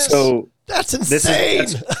doing this? So that's insane.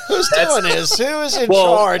 Who's doing this? Who is in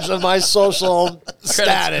charge of my social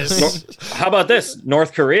status? How about this?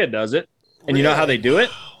 North Korea does it. And you know how they do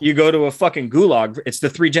it? You go to a fucking gulag. It's the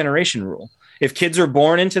 3-generation rule. If kids are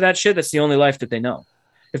born into that shit, that's the only life that they know.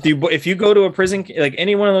 If you go to a prison, like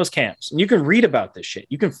any one of those camps, and you can read about this shit,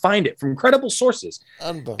 you can find it from credible sources.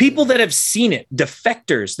 People that have seen it,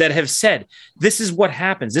 defectors that have said, this is what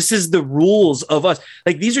happens. This is the rules of us.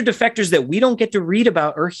 Like these are defectors that we don't get to read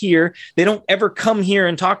about or hear. They don't ever come here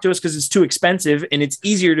and talk to us because it's too expensive. And it's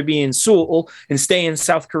easier to be in Seoul and stay in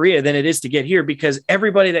South Korea than it is to get here because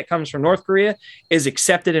everybody that comes from North Korea is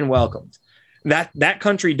accepted and welcomed. That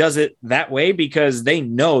country does it that way because they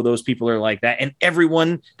know those people are like that. And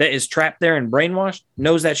everyone that is trapped there and brainwashed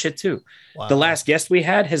knows that shit too. Wow. The last guest we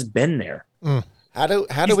had has been there. How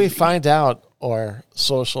do we find out our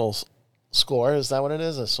social score? Is that what it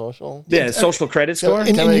is? A social? Yeah, social credit score.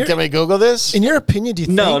 Can we Google this? In your opinion, do you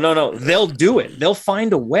think? No. They'll do it. They'll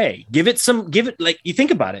find a way. Give it like you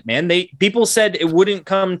think about it, man. People said it wouldn't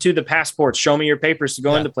come to the passports. Show me your papers to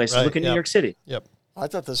go into places. Right. Look at New York City. Yep. I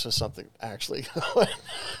thought this was something actually.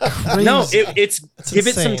 No, it's give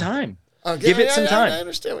it some time. Give it some time. I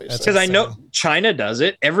understand what you're saying. Because I know China does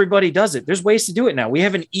it. Everybody does it. There's ways to do it now. We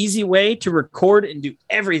have an easy way to record and do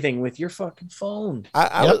everything with your fucking phone.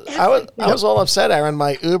 I was all upset, Aaron.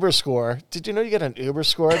 My Uber score. Did you know you get an Uber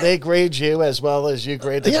score? They grade you as well as you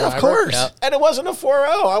grade the driver. Yeah, of course. Yep. And it wasn't a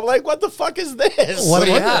 4.0. I'm like, what the fuck is this? What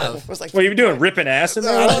do you have? What are you doing? Ripping ass in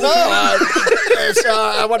there? I don't know. So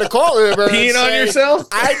I want to call Uber. Peeing on yourself?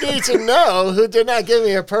 I need to know who did not give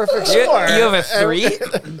me a perfect score. You have a 3?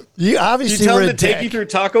 You obviously tell them to take you through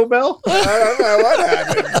Taco Bell? I don't know what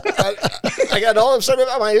happened. I got all upset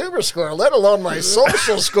about my Uber score, let alone my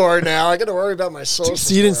social score now. I got to worry about my social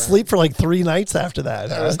So you didn't sleep for like 3 nights after that.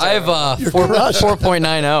 Huh? I have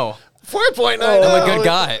 4.90. 4.9. I'm a good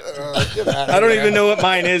guy. I don't even know what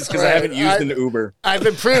mine is because I haven't used an Uber. I've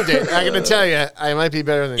improved it. I'm going to tell you, I might be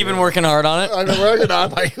better than you. You've been working hard on it? I've been working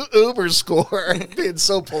on my Uber score, being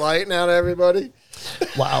so polite now to everybody.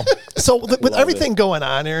 Wow. So with everything going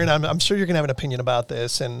on, Aaron, I'm sure you're going to have an opinion about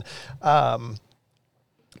this. And man,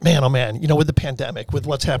 oh man, with the pandemic, with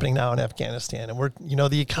what's happening now in Afghanistan, and we're,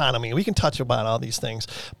 the economy, we can touch about all these things.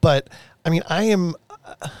 But I mean, I'm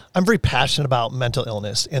very passionate about mental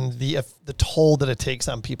illness and the toll that it takes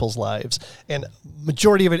on people's lives. And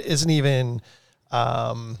majority of it isn't even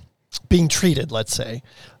being treated, let's say.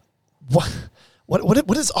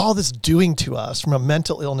 What is all this doing to us from a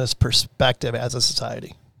mental illness perspective as a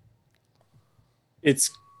society?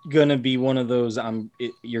 It's gonna be one of those.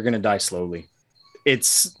 You're gonna die slowly.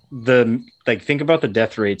 It's think about the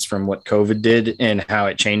death rates from what COVID did and how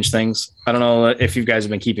it changed things. I don't know if you guys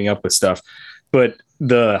have been keeping up with stuff, but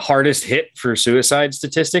the hardest hit for suicide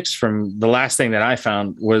statistics from the last thing that I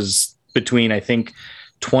found was between, I think,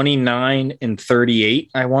 29 and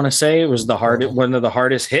 38. I want to say it was one of the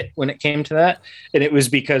hardest hit when it came to that. And it was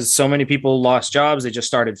because so many people lost jobs. They just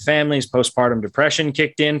started families. Postpartum depression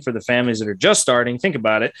kicked in for the families that are just starting. Think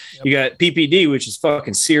about it. Yep. You got PPD, which is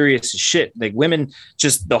fucking serious as shit. Like women,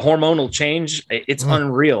 just the hormonal change. It's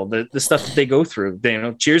unreal. The stuff that they go through,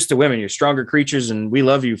 cheers to women. You're stronger creatures and we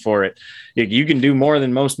love you for it. You can do more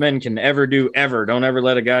than most men can ever do ever. Don't ever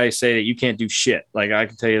let a guy say that you can't do shit. Like I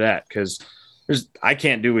can tell you that because I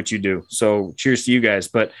can't do what you do. So cheers to you guys.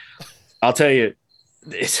 But I'll tell you,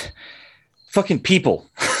 it's fucking people.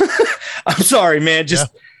 I'm sorry, man.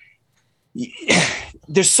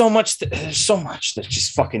 There's so much that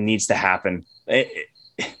just fucking needs to happen.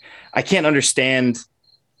 I can't understand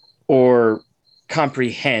or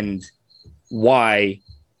comprehend why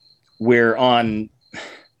we're on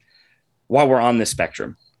this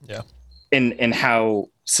spectrum. Yeah. And how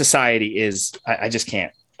society is. I just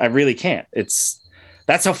can't. I really can't.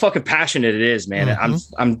 That's how fucking passionate it is, man.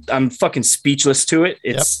 Mm-hmm. I'm fucking speechless to it.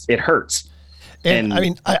 It hurts. And I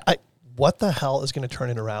mean, I what the hell is going to turn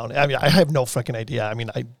it around? I mean, I have no fucking idea. I mean,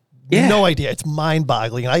 no idea. It's mind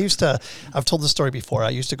boggling. And I've told this story before. I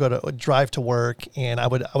used to drive to work and I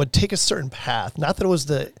would take a certain path. Not that it was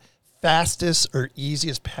the fastest or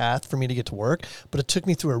easiest path for me to get to work, but it took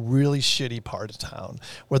me through a really shitty part of town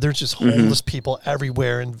where there's just homeless people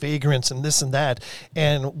everywhere and vagrants and this and that.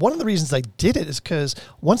 And one of the reasons I did it is because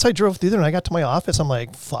once I drove through there and I got to my office, I'm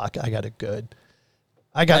like, fuck, I got it good.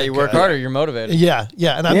 You work harder, you're motivated. Yeah.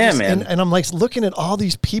 And I'm like looking at all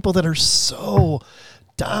these people that are so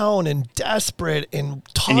down and desperate and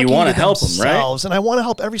talking and you want to help themselves, them, right? And I want to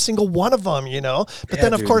help every single one of them, But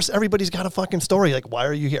then, of course, everybody's got a fucking story. Like, why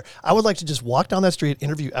are you here? I would like to just walk down that street,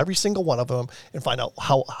 interview every single one of them, and find out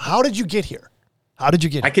how did you get here? How did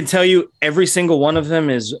you get here? I can tell you every single one of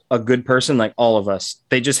them is a good person, like all of us.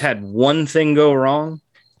 They just had one thing go wrong,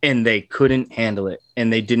 and they couldn't handle it,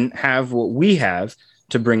 and they didn't have what we have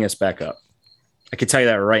to bring us back up. I can tell you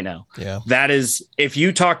that right now. Yeah. That is, if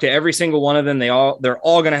you talk to every single one of them, they're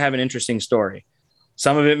all going to have an interesting story.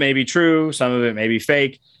 Some of it may be true. Some of it may be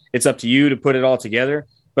fake. It's up to you to put it all together.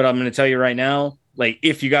 But I'm going to tell you right now, like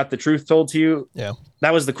if you got the truth told to you,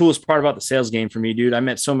 that was the coolest part about the sales game for me, dude. I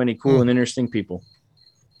met so many cool and interesting people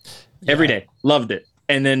every day. Loved it.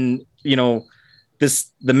 And then, the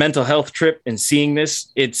mental health trip and seeing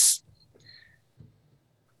this,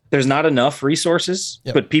 there's not enough resources,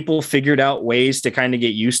 but people figured out ways to kind of get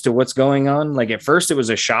used to what's going on. Like at first it was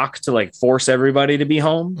a shock to like force everybody to be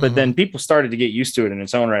home, but then people started to get used to it in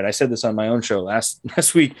its own right. I said this on my own show last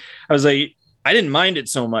week. I was like, I didn't mind it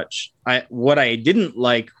so much. What I didn't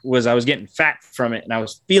like was I was getting fat from it and I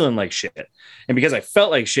was feeling like shit. And because I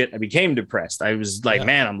felt like shit, I became depressed. I was like,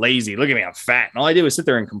 man, I'm lazy. Look at me. I'm fat. And all I did was sit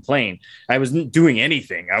there and complain. I wasn't doing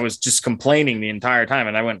anything. I was just complaining the entire time.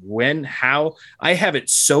 And I went, how? I have it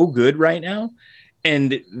so good right now.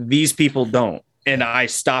 And these people don't. And I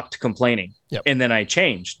stopped complaining. And then I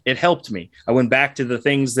changed. It helped me. I went back to the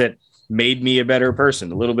things that made me a better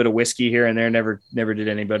person. A little bit of whiskey here and there never did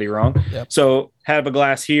anybody wrong. So have a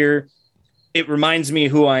glass here. It reminds me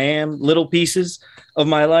who I am. Little pieces of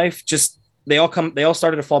my life, just they all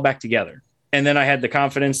started to fall back together. And then I had the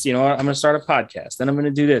confidence, I'm going to start a podcast. Then I'm going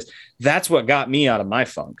to do this. That's what got me out of my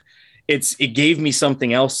funk. It gave me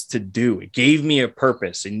something else to do. It gave me a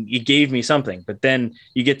purpose and it gave me something. But then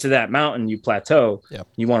you get to that mountain, you plateau,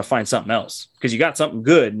 you want to find something else because you got something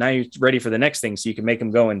good. Now you're ready for the next thing. So you can make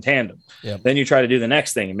them go in tandem. Then you try to do the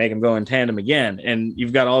next thing and make them go in tandem again. And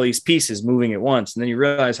you've got all these pieces moving at once. And then you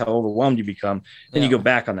realize how overwhelmed you become. Then you go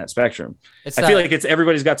back on that spectrum. I feel like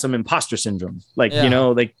everybody's got some imposter syndrome. Like,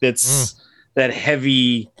 like it's that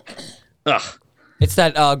heavy, It's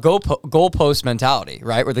that goalpost mentality,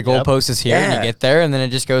 right? Where the goalpost is here and you get there and then it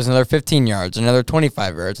just goes another 15 yards, another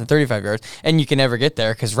 25 yards and 35 yards. And you can never get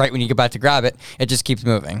there because right when you get back to grab it, it just keeps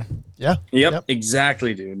moving. Yeah. Yep.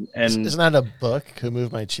 Exactly, dude. And isn't that a book, Who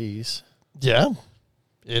Moved My Cheese? Yeah,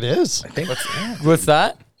 it is. I think What's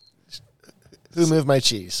that? Who Moved My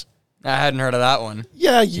Cheese? I hadn't heard of that one.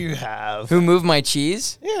 Yeah, you have. Who Moved My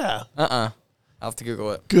Cheese? Yeah. I'll have to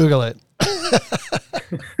Google it. Google it.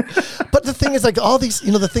 But the thing is, like, all these,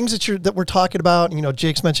 the things that we're talking about,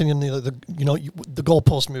 Jake's mentioning, the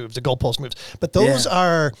goalpost moves, but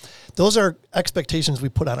those are expectations we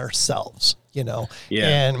put on ourselves, Yeah.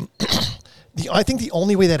 And I think the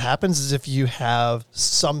only way that happens is if you have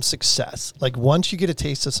some success. Like, once you get a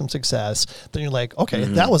taste of some success, then you're like, okay,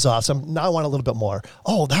 that was awesome. Now I want a little bit more.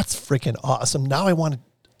 Oh, that's freaking awesome. Now I want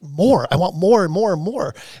more. I want more and more and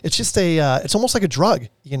more. It's just it's almost like a drug,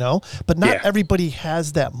 but not everybody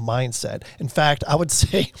has that mindset. In fact, I would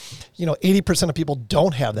say, 80% of people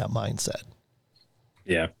don't have that mindset.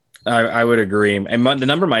 Yeah, I would agree. And the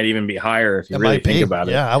number might even be higher if you really think about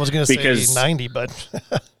it. Yeah, I was going to say 90, but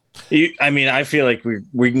I feel like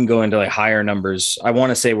we can go into like higher numbers. I want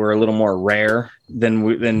to say we're a little more rare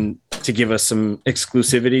than to give us some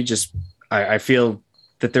exclusivity. Just I feel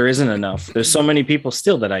that there isn't enough. There's so many people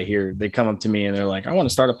still that I hear, they come up to me and they're like, I want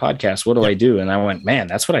to start a podcast. What do I do? And I went, man,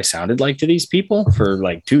 that's what I sounded like to these people for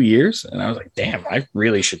like 2 years. And I was like, damn, I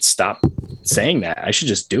really should stop saying that. I should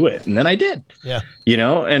just do it. And then I did,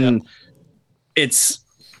 and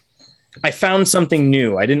I found something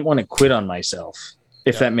new. I didn't want to quit on myself,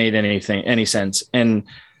 if that made any sense. And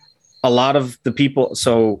a lot of the people,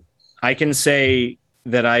 so I can say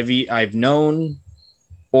that I've known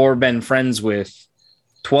or been friends with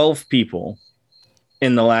 12 people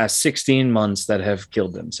in the last 16 months that have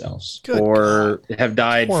killed themselves. Good or God. Have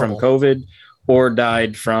died Horrible. From COVID or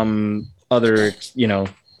died from other,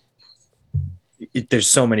 there's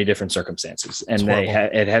so many different circumstances, and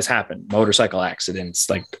it has happened. Motorcycle accidents,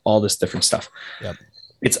 like all this different stuff. Yep.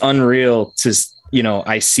 It's unreal to,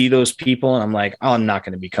 I see those people and I'm like, oh, I'm not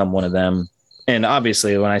going to become one of them. And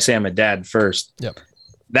obviously when I say I'm a dad first,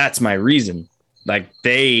 that's my reason. Like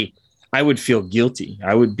I would feel guilty.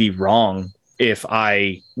 I would be wrong if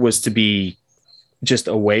I was to be just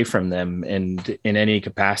away from them and in any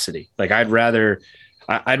capacity. Like I'd rather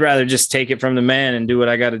just take it from the man and do what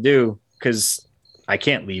I got to do, because I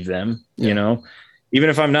can't leave them, even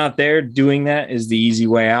if I'm not there. Doing that is the easy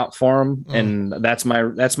way out for them. And that's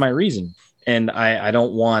my reason. And I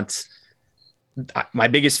don't want, my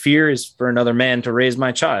biggest fear is for another man to raise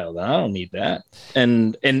my child. I don't need that.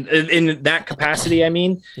 And in that capacity,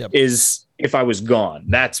 is if I was gone,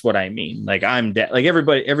 that's what I mean. Like I'm dead. Like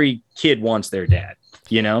every kid wants their dad,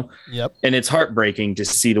 Yep. And it's heartbreaking to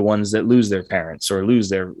see the ones that lose their parents or lose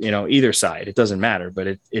their, either side. It doesn't matter,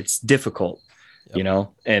 but it's difficult,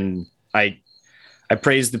 and I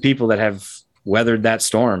praise the people that have weathered that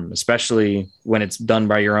storm, especially when it's done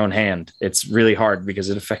by your own hand. It's really hard because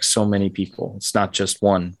it affects so many people. It's not just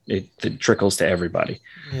one. It trickles to everybody.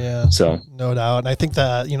 Yeah. So no doubt. And I think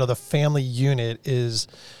that, the family unit is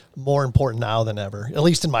more important now than ever, at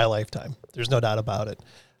least in my lifetime. There's no doubt about it.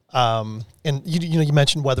 And you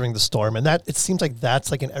mentioned weathering the storm, and that it seems like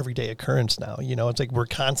that's like an everyday occurrence now. It's like we're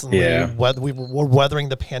constantly we're weathering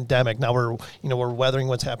the pandemic. Now we're weathering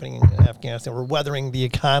what's happening in Afghanistan. We're weathering the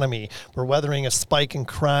economy. We're weathering a spike in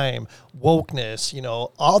crime, wokeness.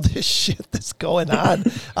 All this shit that's going on.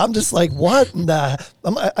 I'm just like, what?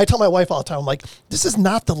 I tell my wife all the time, I'm like, this is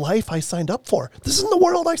not the life I signed up for. This isn't the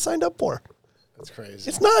world I signed up for. That's crazy.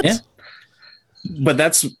 It's nuts. Yeah. But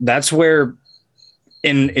that's where.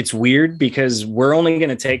 And it's weird because we're only going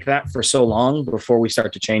to take that for so long before we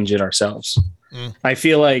start to change it ourselves. I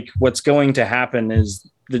feel like what's going to happen is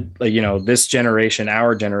this generation,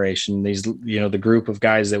 our generation, these, the group of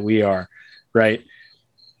guys that we are, right,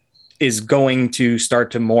 is going to start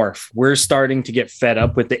to morph. We're starting to get fed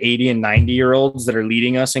up with the 80 and 90-year-olds that are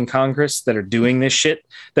leading us in Congress, that are doing this shit,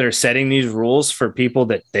 that are setting these rules for people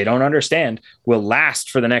that they don't understand will last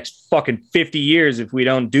for the next fucking 50 years if we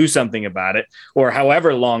don't do something about it, or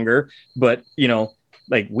however longer. But,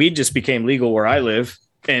 like weed just became legal where I live,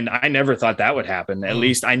 and I never thought that would happen. At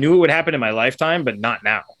least I knew it would happen in my lifetime, but not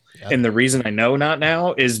now. Yep. And the reason I know not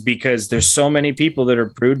now is because there's so many people that are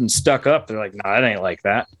prude and stuck up. They're like, nah, it ain't like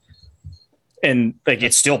that. And like,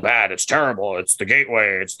 it's still bad. It's terrible. It's the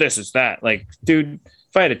gateway. It's this, it's that. Like, dude,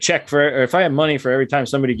 if I had a check or if I had money for every time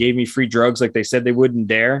somebody gave me free drugs, like they said they wouldn't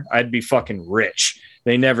dare, I'd be fucking rich.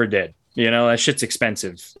 They never did. That shit's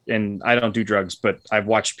expensive, and I don't do drugs, but I've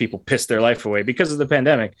watched people piss their life away because of the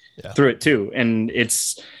pandemic through it too. And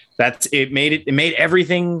it made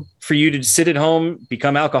everything for you to sit at home,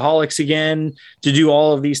 become alcoholics again, to do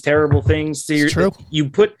all of these terrible things. So you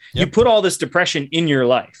put all this depression in your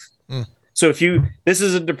life. So this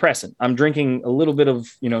is a depressant. I'm drinking a little bit of,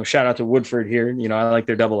 shout out to Woodford here. I like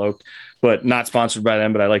their double oaked, but not sponsored by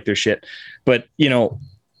them, but I like their shit. But,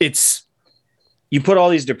 you put all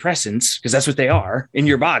these depressants, because that's what they are, in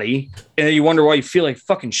your body, and then you wonder why you feel like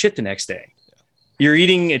fucking shit the next day. you're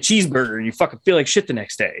eating a cheeseburger and you fucking feel like shit the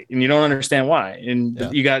next day and you don't understand why. And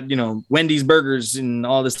you got, Wendy's burgers and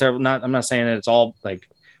all this terrible, I'm not saying that it's all like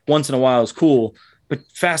once in a while is cool, but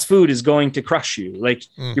fast food is going to crush you. Like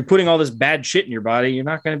you're putting all this bad shit in your body. You're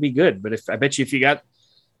not going to be good. But I bet you if you got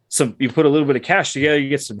you put a little bit of cash together, you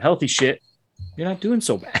get some healthy shit. You're not doing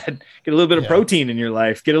so bad. Get a little bit of protein in your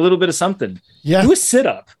life. Get a little bit of something. Yeah. Do a sit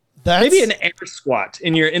up. Maybe an air squat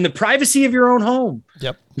in the privacy of your own home.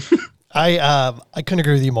 Yep. I couldn't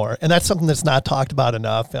agree with you more. And that's something that's not talked about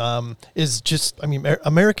enough, is just,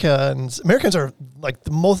 Americans are like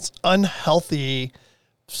the most unhealthy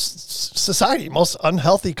society, most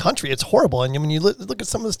unhealthy country. It's horrible. And when you look at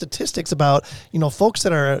some of the statistics about, folks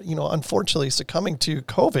that are, unfortunately succumbing to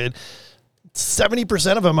COVID,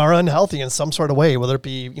 70% of them are unhealthy in some sort of way, whether it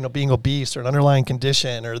be, being obese or an underlying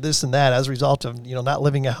condition or this and that as a result of, not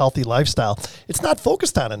living a healthy lifestyle. It's not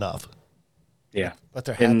focused on enough. Yeah. But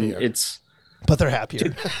they're happier. But they're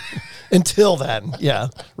happier. Until then. Yeah.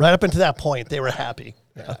 Right up until that point, they were happy.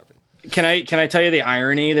 Yeah. Can I tell you the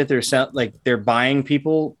irony that they're buying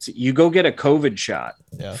people? You go get a COVID shot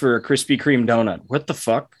for a Krispy Kreme donut. What the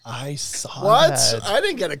fuck? I saw that. I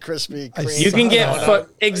didn't get a Krispy Kreme. You can get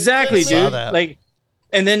exactly, dude. Like,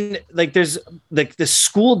 and then there's the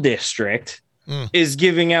school district is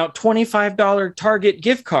giving out $25 Target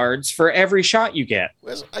gift cards for every shot you get.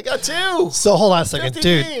 I got 2. So hold on a second,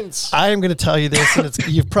 dude. I am going to tell you this, and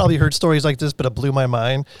you've probably heard stories like this, but it blew my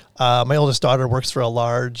mind. My oldest daughter works for a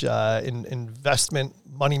large investment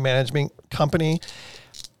money management company.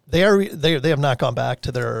 They have not gone back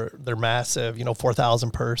to their massive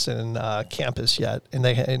 4,000 person campus yet,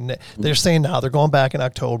 and they're saying now they're going back in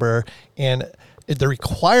October, and they're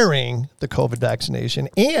requiring the COVID vaccination,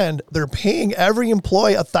 and they're paying every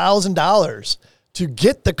employee $1,000 to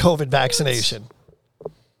get the COVID vaccination.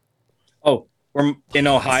 Oh, in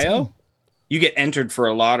Ohio, you get entered for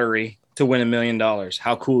a lottery to win $1 million.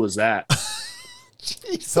 How cool is that?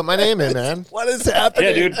 Put my name in, man. What is happening?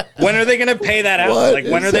 Yeah, dude. When are they going to pay that out?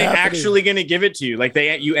 When are they actually going to give it to you? Like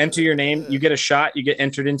you enter your name, you get a shot, you get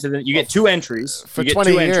entered into you get 2 entries for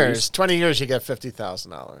 20 years. Entries. 20 years, you get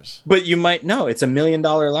 $50,000. But you might know it's $1 million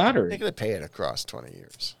lottery. They're going to pay it across 20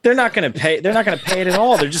 years. They're not going to pay. They're not going to pay it at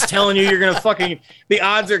all. They're just telling you you're going to the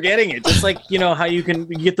odds are getting it. Just like how you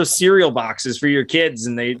get those cereal boxes for your kids,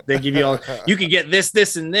 and they give you all. You can get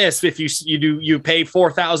this, and this if you pay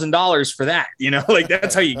 $4,000 for that. Like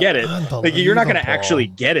that's how you get it. Like you're not going to actually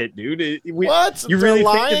get it, dude. What? You really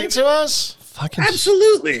lying to us? Fucking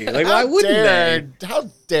absolutely. Like why wouldn't they? How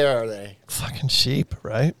dare they? Fucking sheep,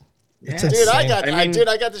 right? Yeah. Dude, I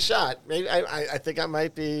got the shot. Maybe I think I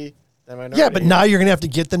might be. Yeah, but now you're gonna have to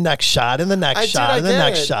get the next shot and the next shot and the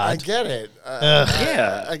next shot. I get it.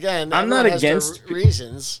 Again, I'm not against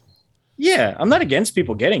reasons. Yeah, I'm not against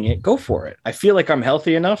people getting it. Go for it. I feel like I'm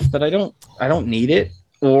healthy enough that I don't need it,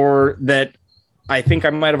 or that I think I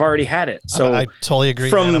might have already had it. So I totally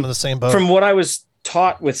agree. Man, I'm in the same boat. From what I was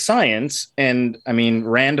taught with science, and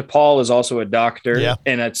Rand Paul is also a doctor,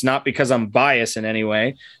 and it's not because I'm biased in any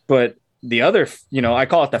way, but the other, I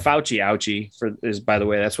call it the Fauci ouchie by the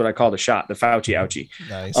way, that's what I call the shot, the Fauci ouchie.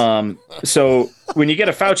 Nice. So when you get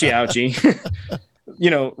a Fauci ouchie,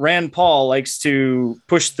 Rand Paul likes to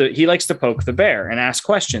poke the bear and ask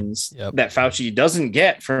questions that Fauci doesn't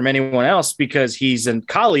get from anyone else because he's a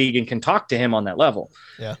colleague and can talk to him on that level.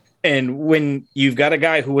 Yeah. And when you've got a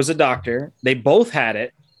guy who was a doctor, they both had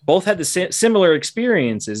it, both had the similar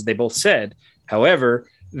experiences. They both said, however,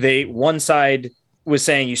 one side was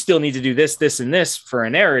saying you still need to do this, this, and this for a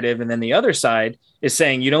narrative. And then the other side is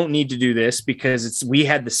saying you don't need to do this because we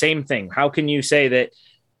had the same thing. How can you say that,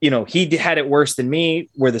 he had it worse than me?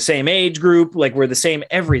 We're the same age group. Like we're the same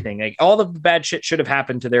everything. Like all the bad shit should have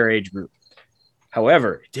happened to their age group.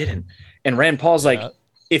 However, it didn't. And Rand Paul's like,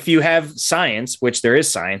 if you have science, which there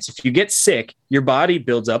is science, if you get sick, your body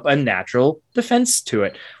builds up a natural defense to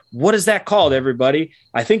it. What is that called, everybody?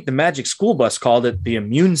 I think the Magic School Bus called it the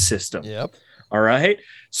immune system. Yep. All right.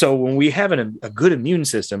 So when we have a good immune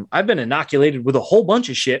system, I've been inoculated with a whole bunch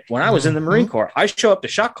of shit when I was in the Marine Corps. I show up to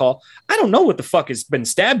shot call. I don't know what the fuck has been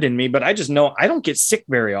stabbed in me, but I just know I don't get sick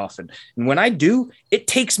very often. And when I do, it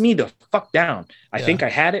takes me the fuck down. I think I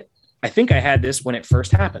had it. I think I had this when it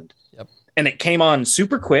first happened. Yep. And it came on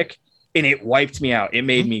super quick and it wiped me out. It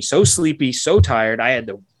made me so sleepy, so tired. I had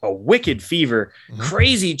a wicked fever,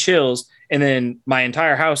 crazy chills. And then my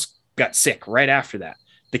entire house got sick right after that.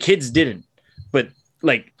 The kids didn't. But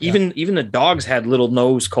even the dogs had little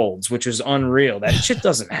nose colds, which is unreal. That shit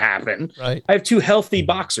doesn't happen. Right. I have 2 healthy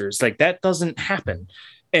boxers. Like that doesn't happen.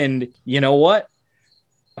 And you know what?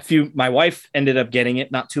 my wife ended up getting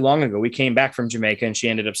it not too long ago. We came back from Jamaica and she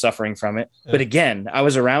ended up suffering from it. Yeah. But again, I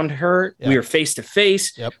was around her. Yeah. We were face to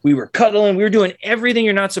face. Yep. We were cuddling. We were doing everything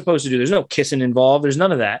you're not supposed to do. There's no kissing involved. There's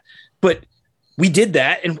none of that. But we did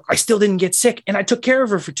that and I still didn't get sick. And I took care of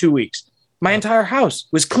her for 2 weeks. My entire house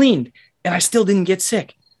was cleaned and I still didn't get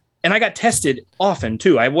sick. And I got tested often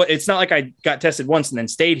too. It's not like I got tested once and then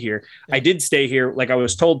stayed here. Yeah. I did stay here like I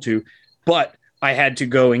was told to, but I had to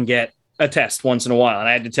go and get a test once in a while. And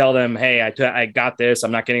I had to tell them, hey, I got this.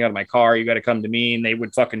 I'm not getting out of my car. You got to come to me. And they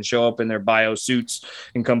would fucking show up in their bio suits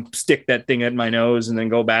and come stick that thing at my nose and then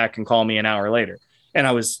go back and call me an hour later. And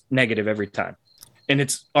I was negative every time. And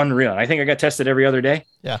it's unreal. I think I got tested every other day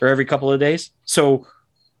or every couple of days. So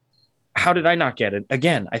how did I not get it?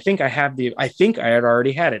 Again, I think I had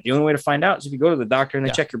already had it. The only way to find out is if you go to the doctor and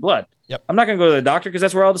they check your blood. Yep. I'm not going to go to the doctor because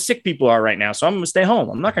that's where all the sick people are right now. So I'm going to stay home.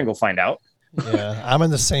 I'm not going to go find out. Yeah, I'm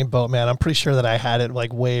in the same boat, man. I'm pretty sure that I had it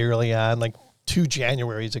like way early on, like 2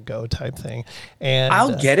 Januaries ago type thing. And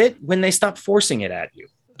I'll get it when they stop forcing it at you.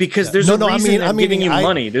 Because there's a reason they're giving you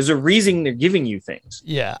money. There's a reason they're giving you things.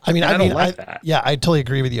 Yeah. I don't like that. Yeah, I totally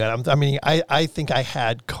agree with you. I think I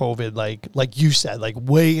had COVID like you said, like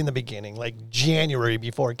way in the beginning, like January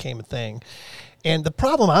before it came a thing. And the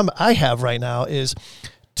problem I have right now is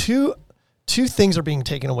two things are being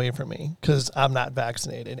taken away from me because I'm not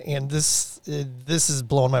vaccinated. And this is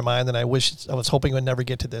blowing my mind, and I was hoping it would never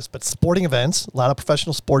get to this. But sporting events, a lot of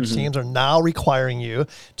professional sports teams are now requiring you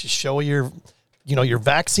to show your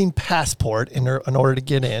vaccine passport in order to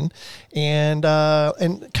get in, and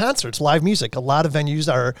concerts, live music. A lot of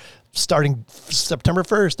venues are starting September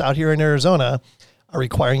 1st out here in Arizona are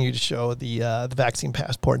requiring you to show the vaccine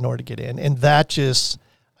passport in order to get in. And that just,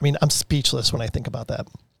 I'm speechless when I think about that.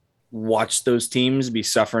 Watch those teams be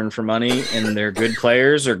suffering for money and their good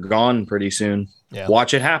players are gone pretty soon. Yeah.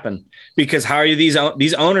 Watch it happen, because how are you? These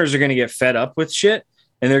owners are going to get fed up with shit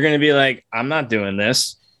and they're going to be like, I'm not doing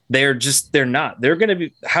this. They're not. They're going to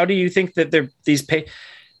be. How do you think that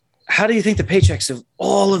how do you think the paychecks of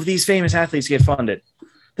all of these famous athletes get funded?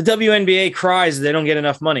 The WNBA cries they don't get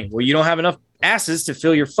enough money. Well, you don't have enough asses to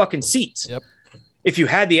fill your fucking seats. Yep. If you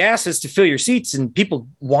had the asses to fill your seats and people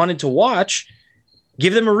wanted to watch,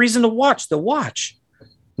 give them a reason to watch. They'll watch.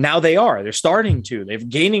 Now they're starting to. They're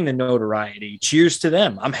gaining the notoriety. Cheers to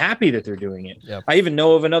them. I'm happy that they're doing it. Yep. I even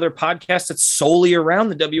know of another podcast that's solely around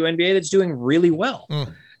the WNBA that's doing really well.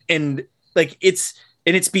 And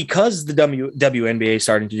it's because the WNBA is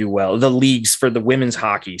starting to do well. The leagues for the women's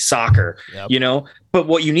hockey, soccer, but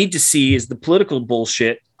what you need to see is the political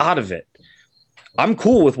bullshit out of it. I'm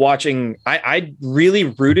cool with watching. I really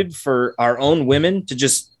rooted for our own women to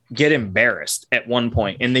just get embarrassed at one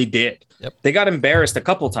point, and they did. Yep. They got embarrassed a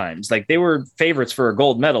couple times. Like they were favorites for a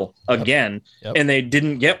gold medal again, and they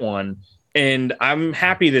didn't get one. And I'm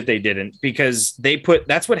happy that they didn't, because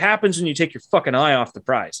that's what happens when you take your fucking eye off the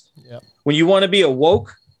prize. Yep. When you want to be a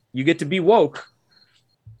woke, you get to be woke,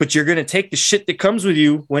 but you're going to take the shit that comes with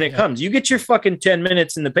you when it comes. You get your fucking 10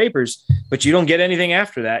 minutes in the papers, but you don't get anything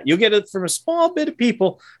after that. You'll get it from a small bit of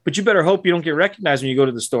people, but you better hope you don't get recognized when you go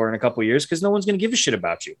to the store in a couple of years, because no one's going to give a shit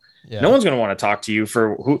about you. Yeah. No one's going to want to talk to you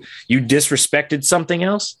for who you disrespected something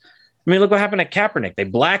else. Look what happened to Kaepernick. They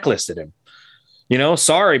blacklisted him.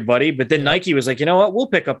 Sorry, buddy. But then Nike was like, you know what? We'll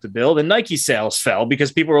pick up the bill. Then Nike sales fell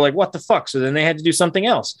because people were like, what the fuck? So then they had to do something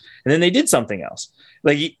else. And then they did something else.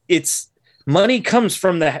 Like money comes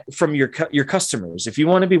from your customers. If you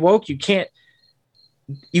want to be woke, you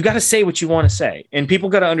got to say what you want to say. And people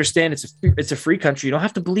got to understand it's a free country. You don't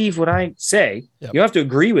have to believe what I say. Yep. You don't have to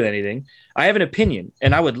agree with anything. I have an opinion,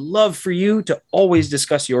 and I would love for you to always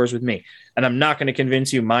discuss yours with me. And I'm not going to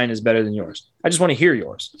convince you mine is better than yours. I just want to hear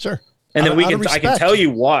yours. Sure. And then I can tell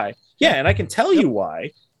you why. Yeah. And I can tell you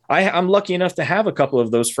why. I'm lucky enough to have a couple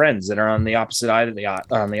of those friends that are on the opposite side of the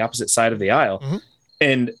aisle. Mm-hmm.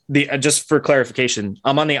 And just for clarification,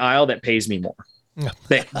 I'm on the aisle that pays me more.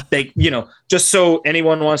 They just so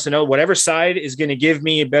anyone wants to know, whatever side is going to give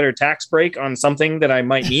me a better tax break on something that I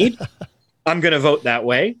might need, I'm going to vote that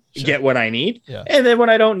way, get what I need. Yeah. And then when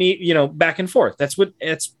I don't need, back and forth, that's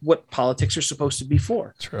what politics are supposed to be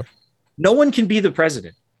for. True. No one can be the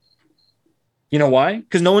president. You know why?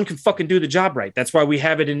 Because no one can fucking do the job right. That's why we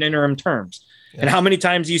have it in interim terms. Yeah. And how many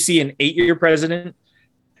times do you see an 8-year president,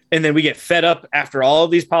 and then we get fed up after all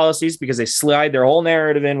of these policies because they slide their whole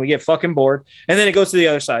narrative in. We get fucking bored. And then it goes to the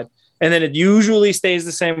other side. And then it usually stays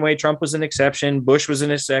the same way. Trump was an exception. Bush was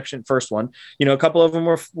an exception. First one. A couple of them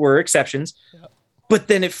were exceptions. Yeah. But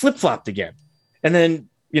then it flip-flopped again. And then,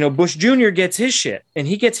 Bush Jr. gets his shit, and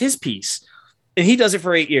he gets his piece. And he does it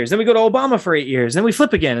for 8 years. Then we go to Obama for 8 years. Then we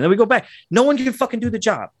flip again. And then we go back. No one can fucking do the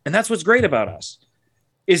job. And that's what's great about us.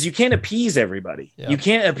 is you can't appease everybody. Yeah. You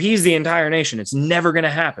can't appease the entire nation. It's never going to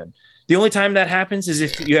happen. The only time that happens is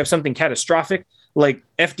if you have something catastrophic like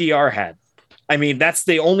FDR had. I mean, that's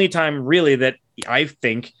the only time really that I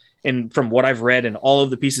think, and from what I've read and all of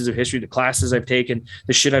the pieces of history, the classes I've taken,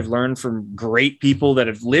 the shit I've learned from great people that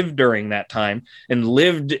have lived during that time and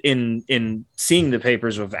lived in seeing the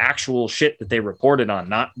papers of actual shit that they reported on,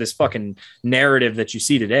 not this fucking narrative that you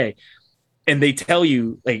see today. And they tell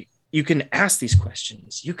you, like, you can ask these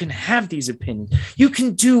questions, you can have these opinions, you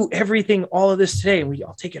can do everything, all of this today, and we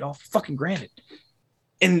all take it all fucking granted.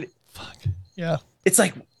 And Yeah. it's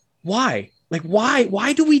like, why? Like,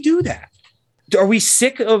 why do we do that? Are we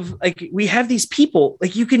sick of, like, we have these people,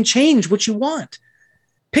 like, you can change what you want.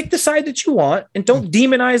 Pick the side that you want and don't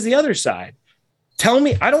demonize the other side. Tell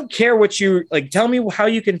me, I don't care what you like, tell me how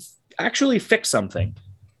you can actually fix something.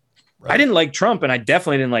 Right. I didn't like Trump, and I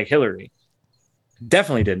definitely didn't like Hillary.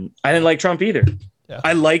 Definitely didn't. I didn't like Trump either. Yeah.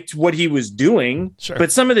 I liked what he was doing,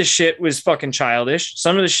 but some of the shit was fucking childish.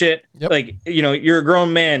 Some of the shit, like, you know, you're a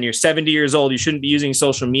grown man, you're 70 years old. You shouldn't be using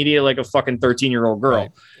social media like a fucking 13-year-old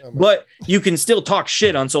girl, but you can still talk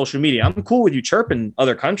shit on social media. I'm cool with you chirping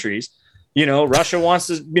other countries. You know, Russia wants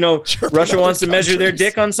to, you know, Russia wants to measure their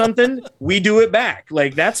dick on something. We do it back.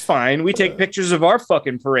 Like, that's fine. We take pictures of our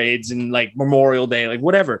fucking parades and like Memorial Day, like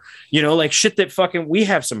whatever, you know, like shit that fucking we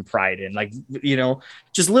have some pride in, like, you know,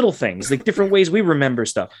 just little things, like different ways we remember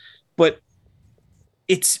stuff. But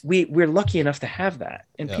it's, we're lucky enough to have that,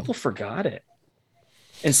 and people forgot it.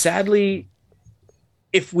 And sadly,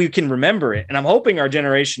 if we can remember it, and I'm hoping our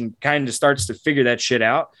generation kind of starts to figure that shit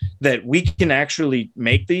out, that we can actually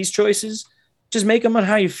make these choices, just make them on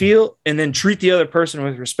how you feel, and then treat the other person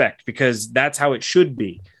with respect, because that's how it should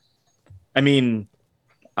be. I mean,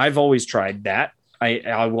 I've always tried that.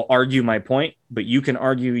 I will argue my point, but you can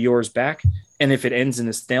argue yours back. And if it ends in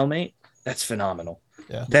a stalemate, that's phenomenal.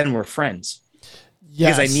 Yeah. Then we're friends.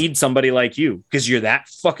 Yes. Because I need somebody like you, because you're that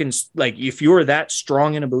fucking, like, if you're that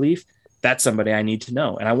strong in a belief, that's somebody I need to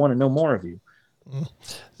know, and I want to know more of you.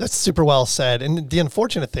 That's super well said. And the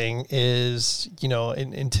unfortunate thing is, you know,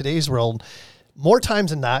 in today's world, more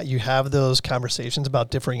times than not, you have those conversations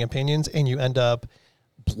about differing opinions, and you end up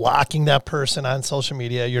blocking that person on social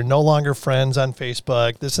media. You're no longer friends on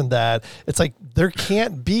Facebook, this and that. It's like there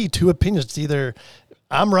can't be two opinions. It's either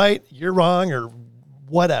I'm right, you're wrong, or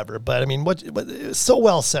whatever. But I mean, what so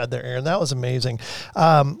well said there, Aaron. That was amazing.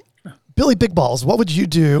 Billy Big Balls, what would you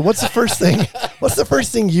do? What's the first thing? What's the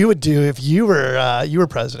first thing you would do if you were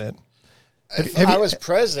president? If I was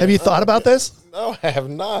president, have you thought about this? No, I have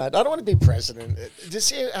not. I don't want to be president. Did you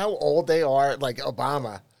see how old they are? Like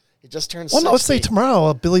Obama, he just turned 60. Well, no, let's say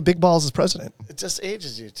tomorrow Billy Big Balls is president. It just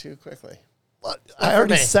ages you too quickly. Well, I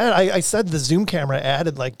already said. I said the Zoom camera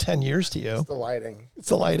added like 10 years to you. It's the lighting. It's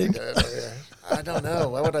the lighting. I don't know.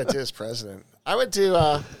 What would I do as president? I would do.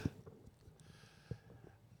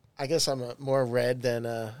 I guess I'm more red than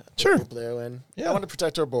blue, and I want to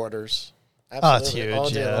protect our borders. Absolutely, it's huge, all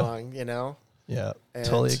day long, you know. Yeah, and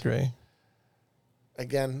totally agree.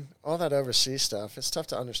 Again, all that overseas stuff, it's tough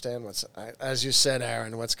to understand what's, as you said,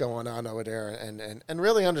 Aaron, what's going on over there, and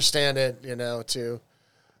really understand it, you know.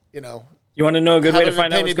 You want to know a good way to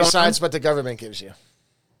find out what's going on? Besides what the government gives you.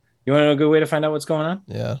 You want to know a good way to find out what's going on?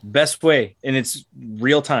 Yeah. Best way, and it's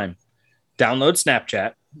real time. Download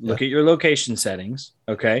Snapchat. Look at your location settings.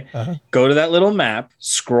 Okay. Go to that little map,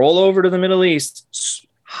 scroll over to the Middle East,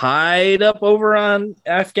 hide up over on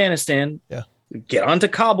Afghanistan. Yeah. Get onto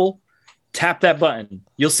Kabul, tap that button.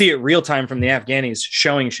 You'll see it real time from the Afghanis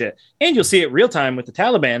showing shit. And you'll see it real time with the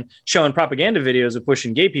Taliban showing propaganda videos of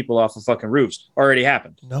pushing gay people off of fucking roofs. Already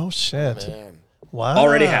happened. No shit. Man. Wow.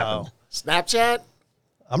 Already happened. Snapchat?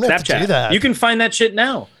 I'm going to have to do that. You can find that shit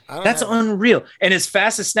now. That's unreal. And as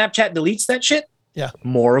fast as Snapchat deletes that shit,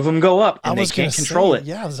 more of them go up, and they can't control it.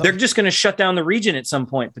 Yeah, they're just going to shut down the region at some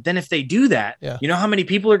point. But then if they do that, you know how many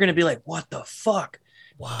people are going to be like, what the fuck?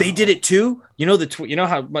 Wow. They did it too. You know, you know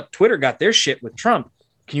how much Twitter got their shit with Trump.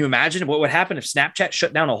 Can you imagine what would happen if Snapchat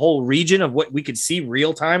shut down a whole region of what we could see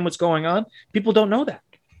real time, what's going on? People don't know that.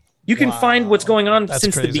 You can find what's going on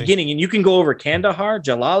since the beginning, and you can go over Kandahar,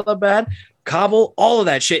 Jalalabad, Kabul, all of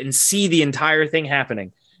that shit, and see the entire thing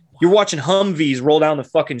happening. You're watching Humvees roll down the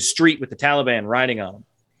fucking street with the Taliban riding on them.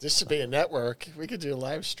 This should be a network. We could do a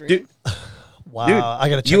live stream. Dude, wow. Dude, I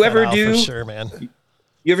got to check that out for sure, man.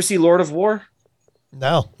 You ever see Lord of War?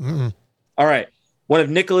 No. Mm-mm. All right. One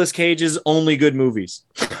of Nicolas Cage's only good movies.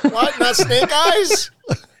 What? Not Snake Eyes?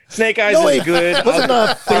 Snake Eyes is good.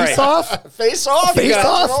 Wasn't Face Off? Face Off? Face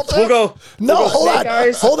Off? We'll go. No, hold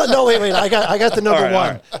on. Hold on. No, wait. I got the number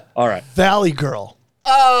one. All right. Valley Girl.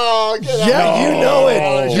 Oh, get out. Yeah, you know it.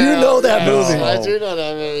 Oh, You know that yes, movie. I do know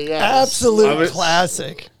that movie. Yes. Absolute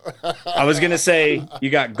classic. I was gonna say you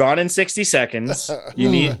got Gone in 60 Seconds.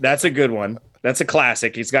 That's a good one. That's a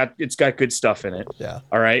classic. It's got good stuff in it. Yeah.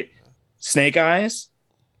 All right. Snake Eyes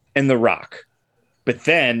and The Rock. But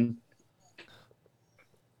then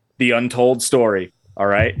The Untold Story. All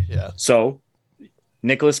right. Yeah. So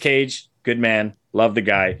Nicolas Cage, good man, love the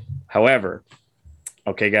guy. However,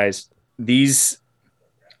 okay, guys,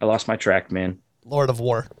 I lost my track, man. Lord of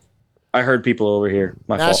War. I heard people over here.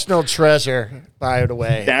 My fault. National Treasure, by the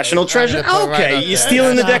way. National Treasure. I'm gonna put Okay, right up you're there.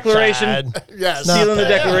 stealing the Not Declaration. bad. Yes. Stealing the bad.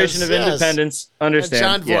 Declaration of Yes. Independence. And Understand?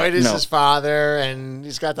 John Voight is no. his father, and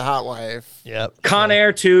he's got the hot wife. Yep. Con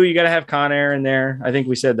Air too. You got to have Con Air in there. I think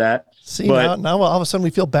we said that. See, But- now all of a sudden we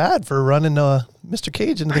feel bad for running Mr.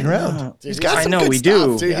 Cage into the ground. Dude, got I some know good we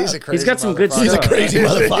stuff. do. Dude, he's a crazy He's got some good motherfucker. He's a stuff. crazy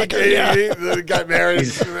motherfucker. He got married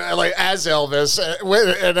like as Elvis,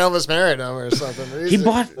 and Elvis married him or something.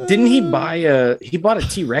 Didn't he bought a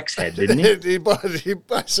T-Rex head, didn't he? he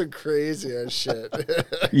bought some crazy ass shit.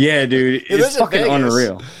 Yeah, dude. He lives It's in fucking Vegas.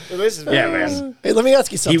 unreal. He lives in Yeah, Vegas. man. Hey, let me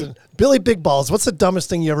ask you something. Billy Big Balls, what's the dumbest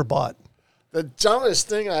thing you ever bought? The dumbest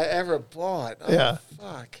thing I ever bought. Oh, Yeah.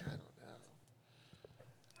 Fuck.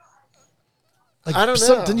 Like, I don't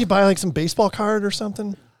know. Didn't you buy like some baseball card or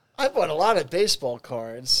something? I bought a lot of baseball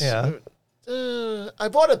cards. Yeah. I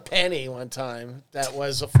bought a penny one time that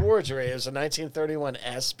was a forgery. It was a 1931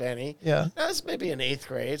 S penny. Yeah. That was maybe in 8th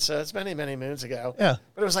grade, so it's many, many moons ago. Yeah.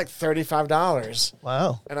 But it was like $35,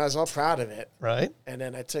 Wow. and I was all proud of it. Right? And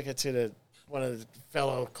then I took it to one of the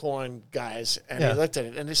fellow coin guys, and Yeah. he looked at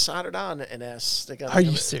it, and he soldered on an S. Are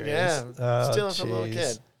you serious? Yeah. Oh, Stealing from a little jeez.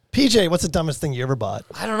 kid. PJ, what's the dumbest thing you ever bought?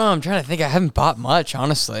 I don't know. I'm trying to think. I haven't bought much,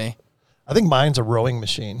 honestly. I think mine's a rowing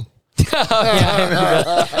machine.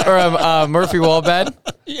 Or a Murphy wall bed.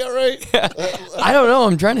 Yeah, right. I don't know.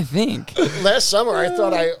 I'm trying to think. Last summer, I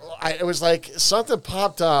thought it was like something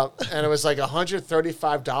popped up, and it was like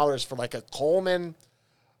 $135 for like a Coleman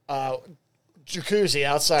jacuzzi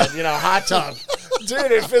outside, hot tub.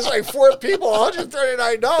 Dude, if it's like 4 people,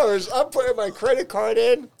 $139, I'm putting my credit card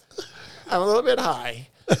in. I'm a little bit high.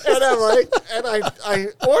 And I'm like, I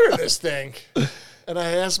ordered this thing. And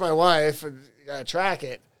I asked my wife, and track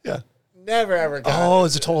it. Yeah. Never, ever got it. Oh,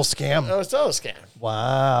 it's a total scam. It was a total scam.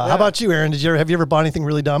 Wow. How about you, Aaron? Have you ever bought anything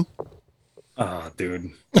really dumb? Oh,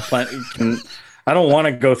 dude. But I don't want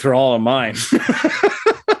to go through all of mine.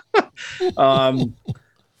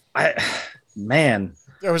 Man.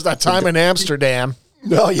 There was that time in Amsterdam.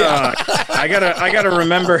 Oh, yeah. I gotta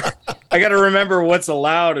remember what's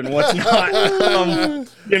allowed and what's not.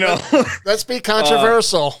 Let's be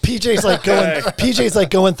controversial. PJ's like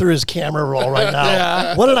going through his camera roll right now.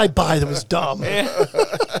 Yeah. What did I buy that was dumb? I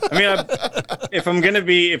mean, if I'm gonna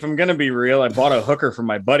be real, I bought a hooker for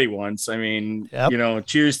my buddy once. I mean, Yep.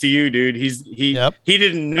 Cheers to you, dude. He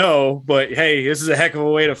didn't know, but hey, this is a heck of a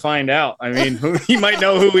way to find out. I mean, he might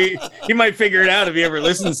know he might figure it out if he ever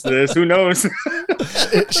listens to this. Who knows?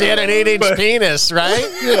 She had an 8-inch penis, right?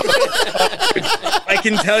 I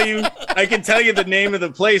can tell you the name of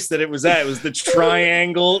the place that it was at. It was the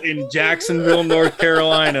Triangle in Jacksonville, North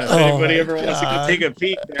Carolina. If anybody ever wants to go take a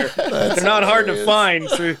peek there, they're not hard to find.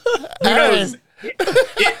 So who knows?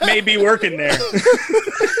 It may be working there.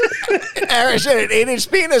 Aaron had an 8-inch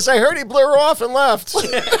penis. I heard he blew her off and left.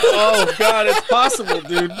 Oh God, it's possible,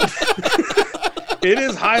 dude. It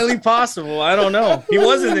is highly possible. I don't know. He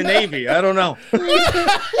was in the Navy. I don't know.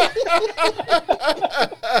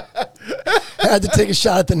 I had to take a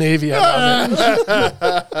shot at the Navy. I love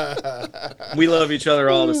it. We love each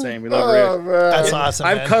other all the same. We love Rick. That's awesome.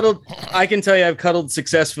 man. I can tell you I've cuddled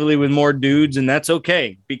successfully with more dudes, and that's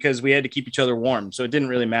okay because we had to keep each other warm. So it didn't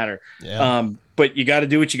really matter. Yeah. But you got to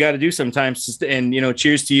do what you got to do sometimes. And,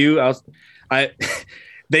 cheers to you.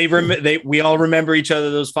 We all remember each other,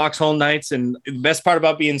 those foxhole nights. And the best part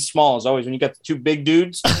about being small is always when you got the 2 big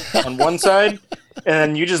dudes on one side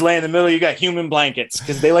and you just lay in the middle, you got human blankets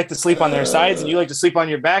because they like to sleep on their sides and you like to sleep on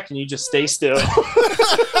your back and you just stay still.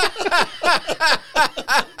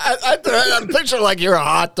 I'm picturing like you're a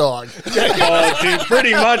hot dog. Oh, dude,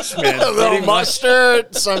 pretty much, man. A little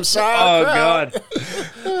mustard, some sauerkraut.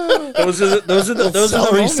 Oh God, those are the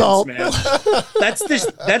Celery moments, salt. man.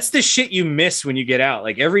 That's the shit you miss when you get out.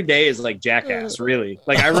 Like every day is like jackass, really.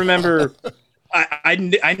 Like I remember,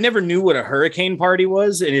 I never knew what a hurricane party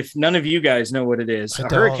was, and if none of you guys know what it is, a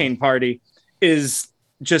hurricane party is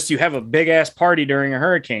just you have a big ass party during a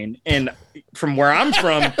hurricane, and from where I'm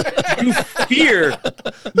from, you feared.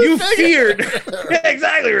 Yeah,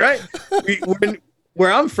 exactly right.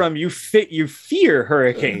 where I'm from, you fear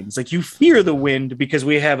hurricanes. Like you fear the wind because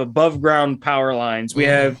we have above ground power lines. We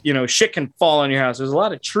have, shit can fall on your house. There's a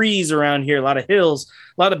lot of trees around here, a lot of hills,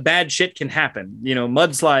 a lot of bad shit can happen.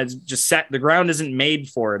 Mudslides the ground isn't made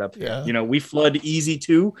for it up here. Yeah. We flood easy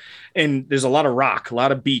too. And there's a lot of rock, a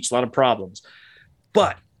lot of beach, a lot of problems.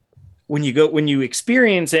 But when you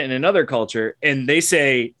experience it in another culture and they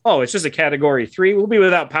say, oh, it's just a category 3, we'll be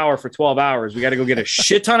without power for 12 hours. We got to go get a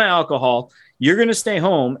shit ton of alcohol. You're going to stay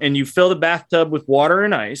home and you fill the bathtub with water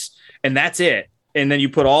and ice and that's it. And then you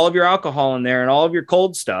put all of your alcohol in there and all of your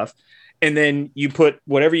cold stuff. And then you put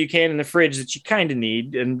whatever you can in the fridge that you kind of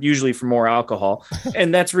need, and usually for more alcohol.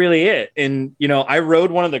 And that's really it. And, I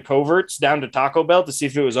rode one of the coverts down to Taco Bell to see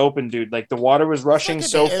if it was open, dude. Like the water was rushing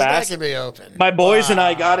so fast. That could be open. My boys and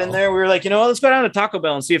I got in there. We were like, let's go down to Taco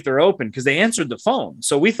Bell and see if they're open because they answered the phone.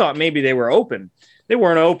 So we thought maybe they were open. They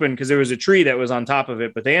weren't open because there was a tree that was on top of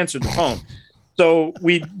it, but they answered the phone. So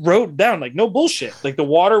we rode down, like, no bullshit. Like the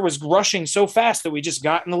water was rushing so fast that we just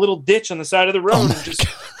got in a little ditch on the side of the road and just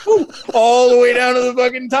all the way down to the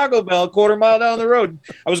fucking Taco Bell, a quarter mile down the road.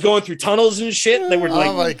 I was going through tunnels and shit. They were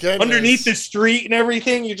like underneath the street and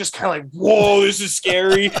everything. You're just kind of like, whoa, this is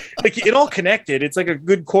scary. Like it all connected. It's like a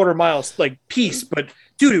good quarter mile like piece, but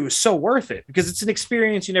dude, it was so worth it because it's an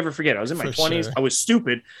experience you never forget. I was in my 20s. Sure. I was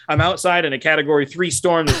stupid. I'm outside in a category 3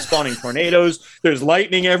 storm that's spawning tornadoes. There's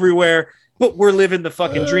lightning everywhere. But we're living the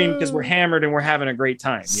fucking dream because we're hammered and we're having a great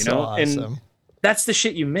time, Awesome. And that's the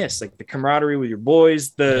shit you miss, like the camaraderie with your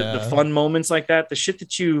boys, the fun moments like that, the shit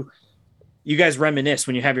that you guys reminisce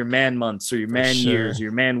when you have your man months or your man years or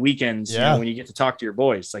your man weekends, when you get to talk to your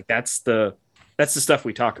boys. Like that's the stuff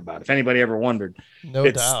we talk about. If anybody ever wondered, no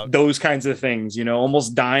doubt, those kinds of things,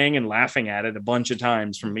 almost dying and laughing at it a bunch of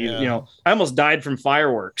times from me. I almost died from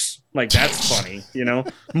fireworks. Like that's funny,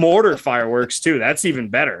 mortar fireworks too. That's even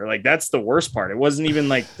better. Like that's the worst part. It wasn't even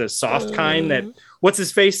like the soft kind that what's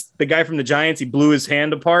his face? The guy from the Giants, he blew his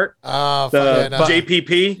hand apart. The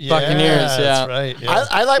JPP Buccaneers. That's right. Yeah.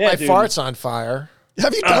 I light my farts on fire.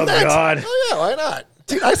 Have you done that? God. Oh yeah, why not?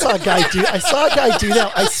 Dude, I saw a guy do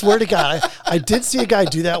that. I swear to God, I did see a guy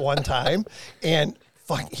do that one time, and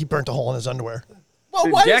he burnt a hole in his underwear. Well,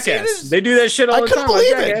 why jackass. They do that shit all the time. I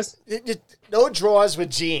couldn't believe it. No drawers with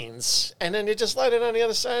jeans, and then you just light it on the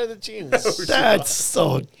other side of the jeans. That's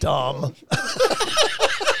so dumb.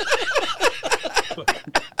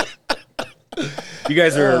 You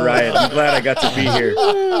guys are a riot. I'm glad I got to be here.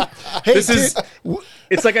 Hey,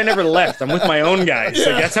 it's like I never left. I'm with my own guys.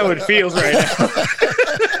 Like that's how it feels right now.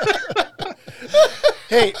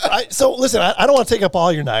 Hey, so listen, I don't want to take up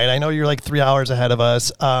all your night. I know you're like 3 hours ahead of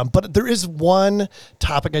us, but there is one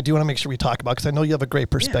topic I do want to make sure we talk about because I know you have a great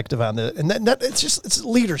perspective on it, and that it's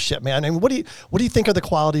leadership, man. And what do you think are the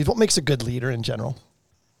qualities? What makes a good leader in general?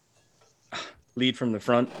 Lead from the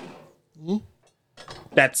front. Mm-hmm.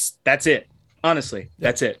 That's it. Honestly,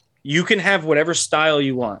 that's it. You can have whatever style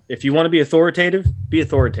you want. If you want to be authoritative, be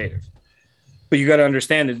authoritative. But you got to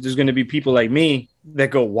understand that there's going to be people like me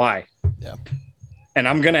that go, why? Yeah. And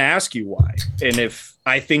I'm going to ask you why. And if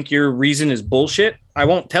I think your reason is bullshit, I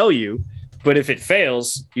won't tell you. But if it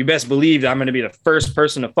fails, you best believe I'm going to be the first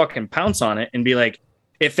person to fucking pounce on it and be like,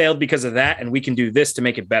 it failed because of that. And we can do this to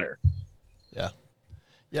make it better. Yeah.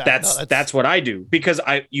 Yeah. That's what I do because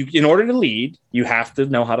in order to lead, you have to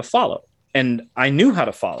know how to follow. And I knew how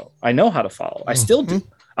to follow. I know how to follow. I still do.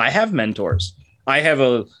 I have mentors. I have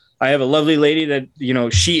a lovely lady that,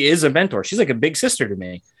 she is a mentor. She's like a big sister to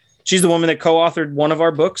me. She's the woman that co-authored one of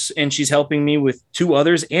our books, and she's helping me with 2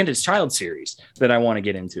 others and a child series that I want to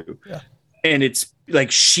get into. Yeah. And it's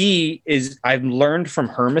like I've learned from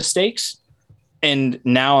her mistakes, and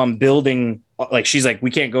now I'm building. Like she's like,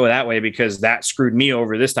 we can't go that way because that screwed me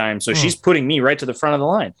over this time. So she's putting me right to the front of the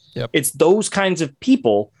line. Yep. It's those kinds of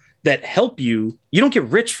people that help you. You don't get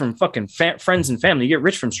rich from fucking friends and family. You get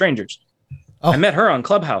rich from strangers. Oh. I met her on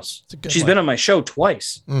Clubhouse. She's been on my show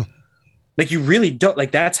twice. Like you really don't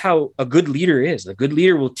like, that's how a good leader is. A good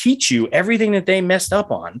leader will teach you everything that they messed up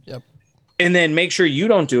on. Yep. And then make sure you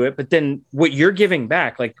don't do it. But then what you're giving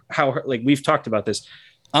back, like we've talked about this,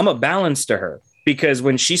 I'm a balance to her because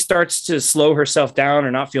when she starts to slow herself down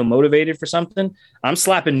or not feel motivated for something, I'm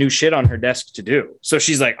slapping new shit on her desk to do. So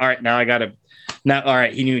she's like, all right, all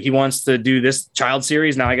right, he wants to do this child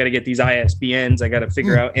series. Now I got to get these ISBNs. I got to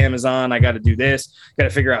figure out Amazon. I got to do this. Got to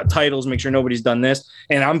figure out titles, make sure nobody's done this.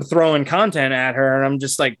 And I'm throwing content at her and I'm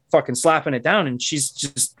just like fucking slapping it down. And she's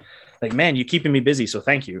just like, man, you're keeping me busy. So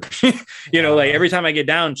thank you. Like every time I get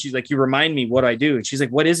down, she's like, you remind me what I do. And she's like,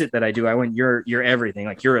 what is it that I do? I went, you're everything.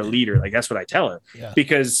 Like, you're a leader. Like, that's what I tell her,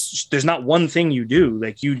 because there's not one thing you do.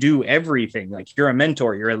 Like, you do everything. Like, you're a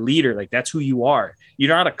mentor, you're a leader. Like, that's who you are.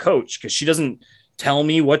 You're not a coach, because she doesn't tell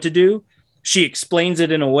me what to do. She explains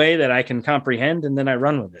it in a way that I can comprehend, and then I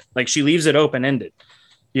run with it. Like, she leaves it open-ended.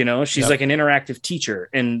 She's like an interactive teacher,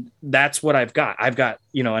 and that's what I've got. I've got,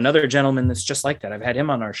 another gentleman that's just like that. I've had him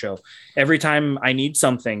on our show. Every time I need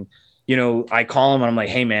something, I call him and I'm like,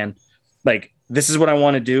 hey man, like, this is what I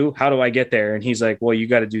want to do. How do I get there? And he's like, well, you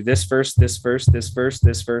got to do this first, this first, this first,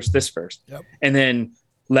 this first, this first. Yep. And then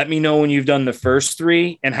let me know when you've done the first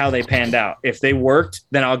 3 and how they panned out. If they worked,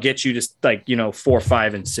 then I'll get you to like, 4,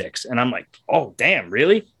 5, and 6. And I'm like, oh damn,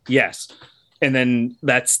 really? Yes. And then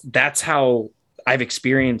that's how I've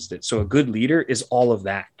experienced it. So a good leader is all of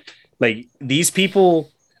that. Like, these people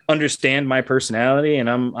understand my personality, and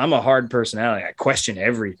I'm a hard personality. I question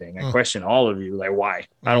everything. I question all of you. Like, why?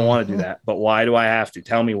 I don't want to do that, but why do I have to?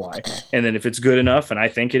 Tell me why. And then if it's good enough and I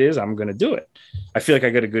think it is, I'm going to do it. I feel like I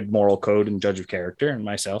got a good moral code and judge of character in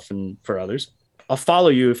myself and for others. I'll follow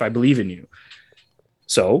you if I believe in you.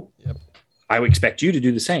 So I would expect you to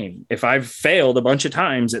do the same. If I've failed a bunch of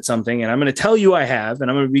times at something, and I'm going to tell you I have,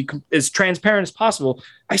 and I'm going to be as transparent as possible,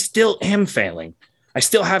 I still am failing. I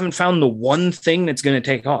still haven't found the one thing that's going to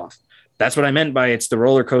take off. That's what I meant by it's the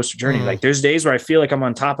roller coaster journey. Like, there's days where I feel like I'm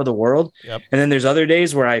on top of the world. And then there's other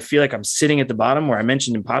days where I feel like I'm sitting at the bottom, where I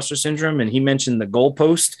mentioned imposter syndrome and he mentioned the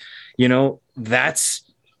goalpost. That's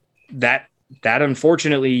that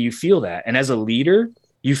unfortunately you feel that. And as a leader,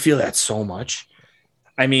 you feel that so much.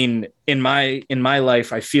 I mean, in my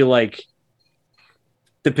life, I feel like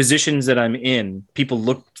the positions that I'm in, people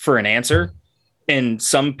look for an answer, and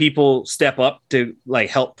some people step up to like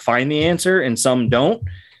help find the answer, and some don't,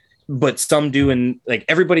 but some do. And like,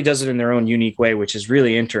 everybody does it in their own unique way, which is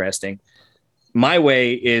really interesting. My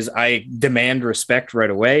way is I demand respect right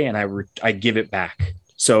away, and I give it back.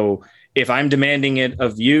 So if I'm demanding it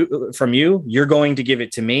from you, you're going to give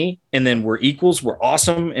it to me. And then we're equals, we're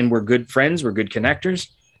awesome, and we're good friends, we're good connectors.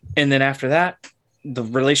 And then after that, the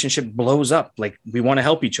relationship blows up. Like, we want to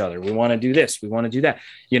help each other. We want to do this. We want to do that.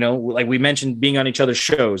 Like we mentioned, being on each other's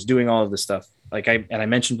shows, doing all of this stuff. Like I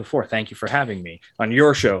mentioned before, thank you for having me on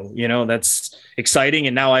your show. That's exciting.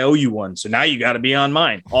 And now I owe you one. So now you got to be on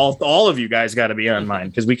mine. All of you guys got to be on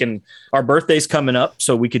mine, because our birthday's coming up,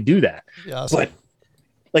 so we could do that. Yes. But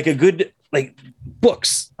like a good, like,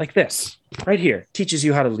 books like this right here teaches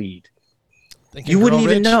you how to lead. You wouldn't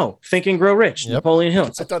even know. Think and Grow Rich. Napoleon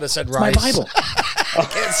Hill. I thought it said it's rice. my Bible. I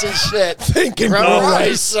can't see shit. Think and Grow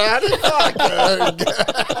Rice, son.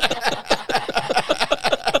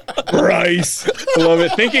 Rice. I love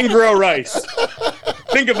it. Think and Grow Rice.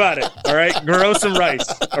 Think about it. All right. Grow some rice.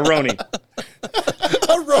 Aroni.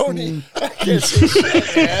 Aroni. I can't see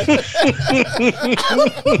shit, man.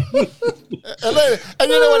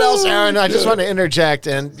 And you know what else, Aaron? I just want to interject.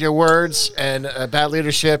 And your words and about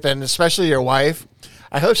leadership, and especially your wife,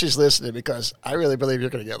 I hope she's listening, because I really believe you're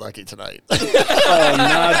going to get lucky tonight.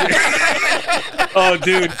 Oh,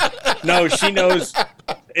 dude. No, she knows.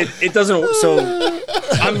 It doesn't. So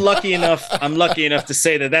I'm lucky enough to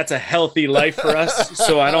say that that's a healthy life for us.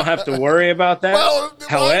 So I don't have to worry about that. Well,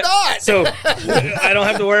 why not? So I don't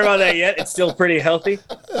have to worry about that yet. It's still pretty healthy.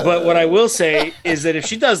 But what I will say is that if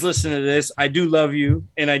she does listen to this, I do love you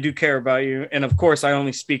and I do care about you. And of course, I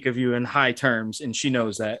only speak of you in high terms, and she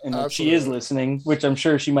knows that. And if she is listening, which I'm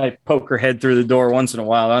sure she might poke her head through the door once in a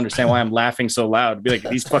while, I understand why I'm laughing so loud. Be like, are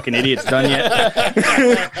these fucking idiots done yet?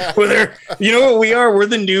 You know what we are? We're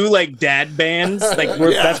the new like dad bands. Like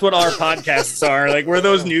that's what our podcasts are. Like, we're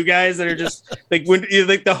those new guys that are just like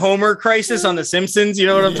like the Homer crisis on The Simpsons. You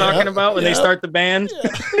know what I'm talking about when they start the band?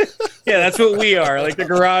 Yeah, that's what we are. Like the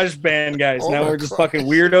garage band guys. Now we're just fucking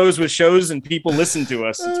weirdos with shows, and people listen to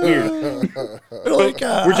us. It's weird.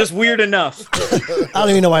 We're just weird enough. I don't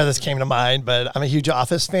even know why this came to mind, but I'm a huge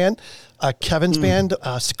Office fan. Kevin's band,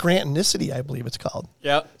 Scrantonicity, I believe it's called.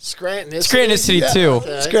 Yep. Scrantonicity 2. Okay.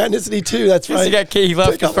 Scrantonicity 2, that's right. He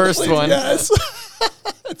left the first one. Yes.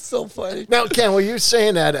 It's so funny. Now, Ken, were you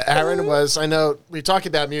saying that Aaron was, I know we talk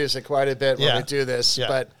about music quite a bit when we do this,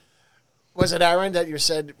 but was it Aaron that you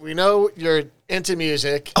said, we know you're into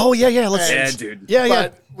music? Oh, yeah. Dude. Yeah.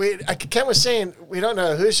 Ken was saying, we don't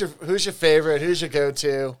know who's your favorite, who's your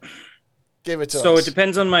go-to. Give it to us. So it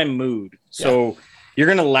depends on my mood. So you're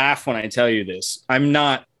going to laugh when I tell you this. I'm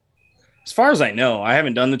not, as far as I know, I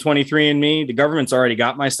haven't done the 23andMe. The government's already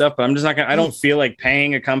got my stuff, but I'm just not going to, I don't feel like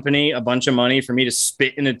paying a company a bunch of money for me to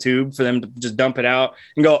spit in a tube for them to just dump it out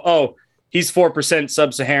and go, oh, he's 4%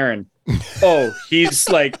 sub-Saharan. Oh, he's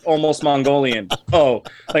like almost Mongolian. Oh,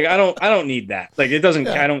 like I don't need that. Like it doesn't.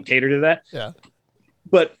 I don't cater to that. Yeah.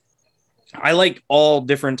 But I like all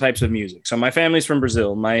different types of music. So my family's from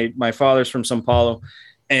Brazil. My father's from São Paulo,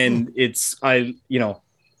 and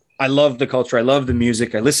I love the culture. I love the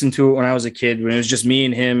music. I listened to it when I was a kid, when it was just me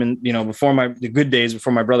and him. And, before the good days,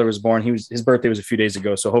 before my brother was born, his birthday was a few days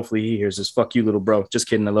ago. So hopefully he hears this. Fuck you, little bro. Just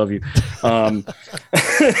kidding. I love you.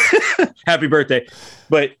 Happy birthday.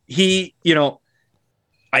 But I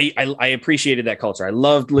appreciated that culture. I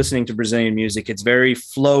loved listening to Brazilian music. It's very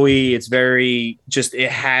flowy. It's very just,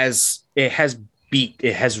 it has beat,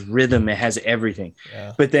 it has rhythm, it has everything.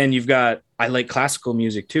 Yeah. But then I like classical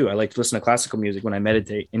music too. I like to listen to classical music when I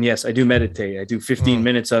meditate. And yes, I do meditate. I do 15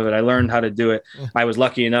 minutes of it. I learned how to do it. I was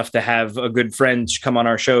lucky enough to have a good friend come on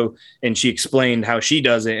our show, and she explained how she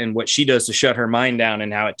does it and what she does to shut her mind down,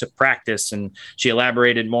 and how it took practice. And she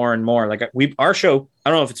elaborated more and more. Like our show, I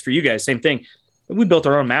don't know if it's for you guys, same thing. We built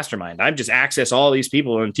our own mastermind. I just access all these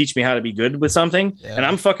people and teach me how to be good with something. Yeah. And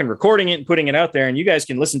I'm fucking recording it and putting it out there, and you guys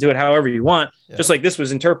can listen to it however you want. Yeah. Just like this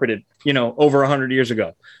was interpreted, over 100 years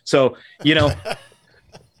ago. So,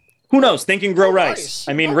 who knows? Think and grow rice.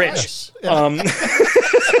 I mean, rich. Yeah.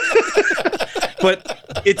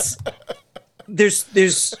 But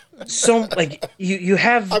there's so like you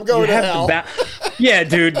have. I'm going to hell. Yeah,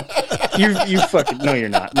 dude. You fucking no, you're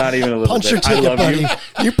not. Not even a little punch bit. Your ticket, buddy.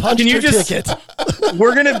 You punched your ticket.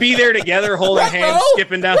 We're gonna be there together, holding hands,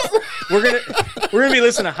 skipping down. We're gonna be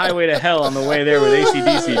listening to Highway to Hell on the way there with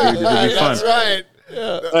AC/DC, dude. It'll be fun. That's right.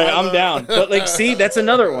 Yeah. I'm down. But see, that's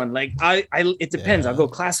another one. Like it depends. I'll go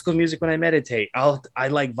classical music when I meditate. I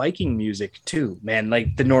like Viking music too, man.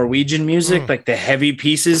 Like the Norwegian music, like the heavy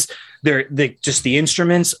pieces. They're just the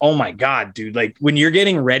instruments. Oh my God, dude. Like when you're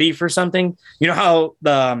getting ready for something, you know how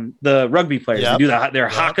the rugby players they do their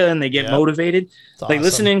haka and they get motivated. It's like awesome.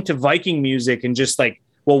 Listening to Viking music and just like,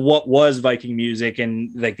 well, what was Viking music and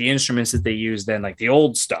like the instruments that they used then, like the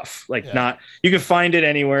old stuff, like you can find it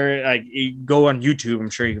anywhere. Like you go on YouTube. I'm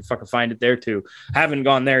sure you can fucking find it there too. I haven't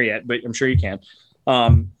gone there yet, but I'm sure you can.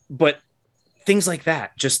 But things like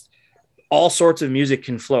that, just all sorts of music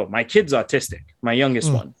can flow. My kid's autistic, my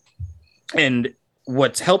youngest one. And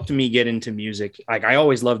what's helped me get into music, like I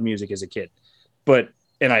always loved music as a kid, and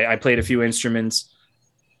I played a few instruments.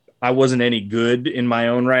 I wasn't any good in my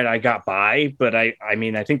own right. I got by, but I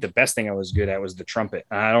think the best thing I was good at was the trumpet.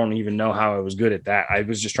 I don't even know how I was good at that. I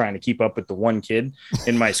was just trying to keep up with the one kid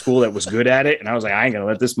in my school that was good at it. And I was like, I ain't going to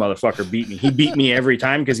let this motherfucker beat me. He beat me every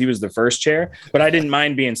time because he was the first chair, but I didn't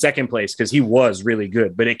mind being second place because he was really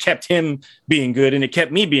good, but it kept him being good and it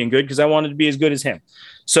kept me being good because I wanted to be as good as him.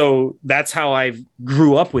 So that's how I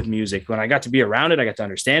grew up with music. When I got to be around it, I got to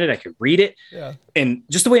understand it. I could read it and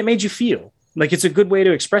just the way it made you feel. Like it's a good way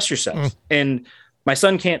to express yourself. And my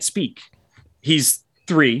son can't speak. He's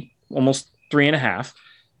 3, almost 3.5,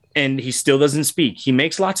 and he still doesn't speak. He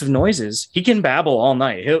makes lots of noises. He can babble all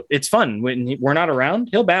night. It's fun when we're not around.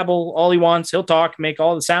 He'll babble all he wants. He'll talk, make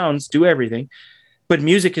all the sounds, do everything. But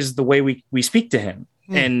music is the way we speak to him.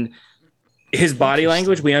 And his body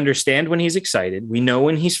language, we understand when he's excited. We know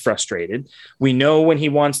when he's frustrated. We know when he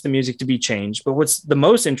wants the music to be changed. But what's the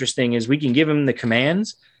most interesting is we can give him the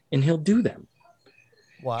commands and he'll do them.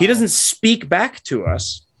 Wow. He doesn't speak back to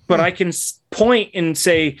us, but I can point and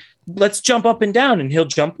say, let's jump up and down, and he'll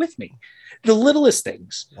jump with me. The littlest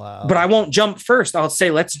things. Wow. But I won't jump first. I'll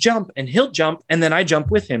say, let's jump, and he'll jump, and then I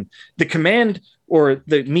jump with him. The command or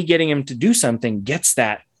me getting him to do something gets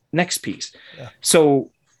that next piece. Yeah.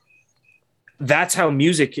 So that's how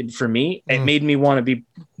music, for me, it made me want to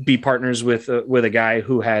be partners with a guy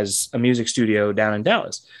who has a music studio down in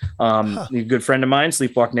Dallas. A good friend of mine,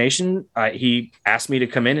 Sleepwalk Nation. He asked me to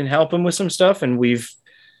come in and help him with some stuff, and we're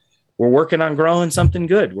working on growing something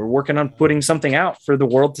good. We're working on putting something out for the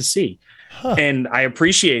world to see. And I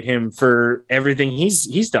appreciate him for everything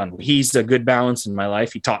he's done. He's a good balance in my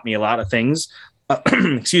life. He taught me a lot of things, a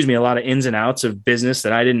lot of ins and outs of business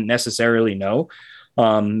that I didn't necessarily know.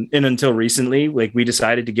 And until recently, like we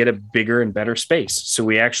decided to get a bigger and better space. So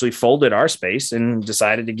we actually folded our space and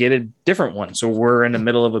decided to get a different one. So we're in the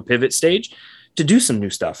middle of a pivot stage to do some new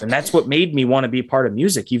stuff. And that's what made me want to be part of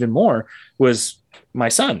music even more, was my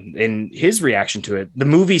son and his reaction to it. The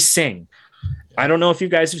movie Sing. I don't know if you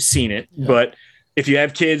guys have seen it, but if you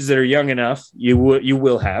have kids that are young enough, you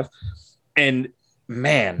will have. And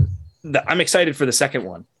man, I'm excited for the second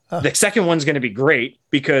one. The second one's going to be great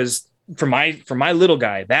because for my little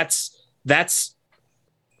guy, that's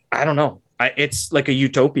I don't know. It's like a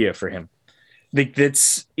utopia for him.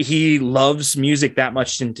 he loves music that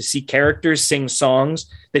much, and to see characters sing songs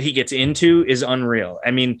that he gets into is unreal.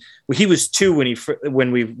 I mean, he was 2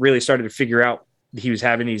 when we really started to figure out he was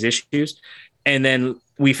having these issues. And then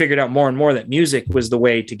we figured out more and more that music was the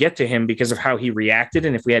way to get to him because of how he reacted.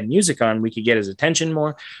 And if we had music on, we could get his attention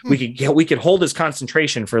more. We could hold his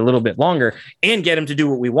concentration for a little bit longer and get him to do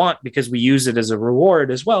what we want, because we use it as a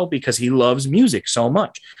reward as well, because he loves music so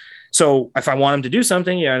much. So if I want him to do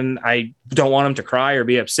something and I don't want him to cry or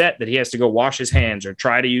be upset that he has to go wash his hands or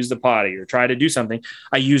try to use the potty or try to do something,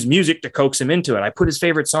 I use music to coax him into it. I put his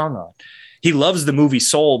favorite song on. He loves the movie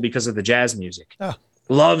Soul because of the jazz music. Oh.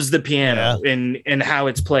 Loves the piano and how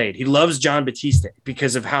it's played. He loves John Batiste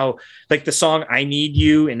because of how, like, the song I Need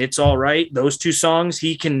You and It's All Right, those 2 songs,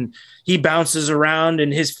 he bounces around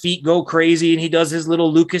and his feet go crazy and he does his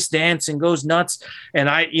little Lucas dance and goes nuts. And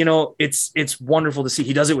it's wonderful to see.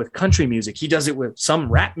 He does it with country music. He does it with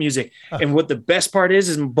some rap music. And what the best part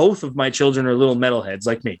is both of my children are little metalheads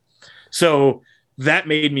like me. So that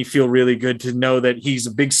made me feel really good to know that he's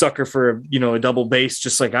a big sucker for, a double bass,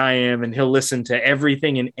 just like I am. And he'll listen to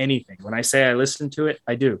everything and anything. When I say I listen to it,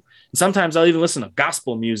 I do. And sometimes I'll even listen to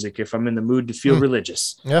gospel music if I'm in the mood to feel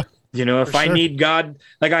religious. Yeah. If I need God,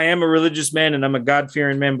 like, I am a religious man and I'm a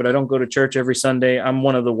God-fearing man, but I don't go to church every Sunday. I'm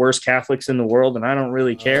one of the worst Catholics in the world and I don't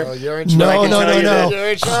really care. Oh, you're in trouble. No. You're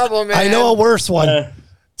in trouble, man. I know a worse one.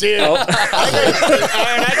 Dude,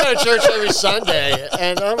 I go to church every Sunday,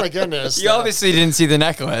 and oh my goodness. You obviously didn't see the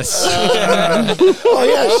necklace. Oh,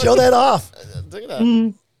 yeah, show that off. Look at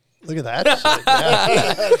that. Look at that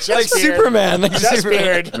shit. Yeah. Like Superman. Just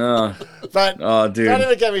beard. No. But dude. Don't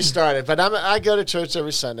even get me started. But I go to church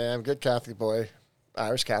every Sunday. I'm a good Catholic boy.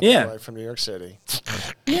 Irish Catholic boy from New York City.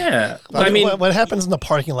 Yeah. But I mean, what happens in the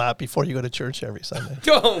parking lot before you go to church every Sunday?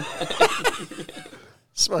 Don't.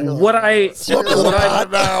 Smoke a little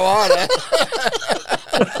marijuana.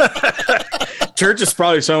 Church is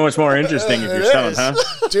probably so much more interesting if you're stoned, huh?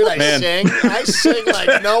 Dude, I sing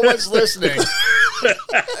like no one's listening.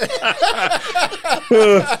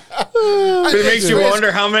 It makes you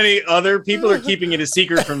wonder how many other people are keeping it a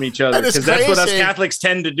secret from each other, because that's what us Catholics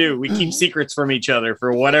tend to do. We keep secrets from each other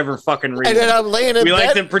for whatever fucking reason. And then I'm laying in bed. We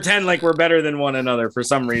like to pretend like we're better than one another for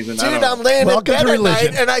some reason. Dude, I'm laying in bed at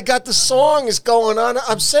night and I got the songs going on.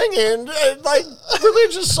 I'm singing like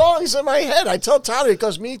religious songs in my head. I tell Tyler, he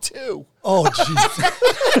goes, me too. Oh, jeez.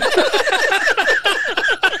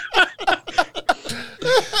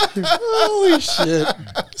 Holy shit.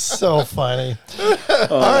 So funny.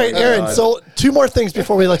 All right, Aaron. God. So 2 more things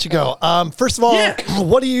before we let you go. First of all,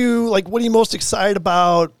 what are you most excited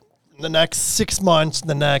about in the next 6 months,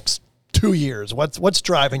 the next 2 years? What's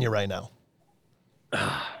driving you right now?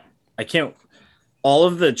 I can't. All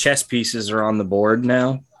of the chess pieces are on the board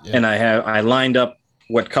now. Yeah. And I lined up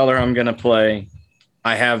what color I'm going to play.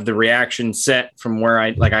 I have the reaction set from where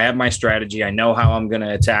I have my strategy. I know how I'm going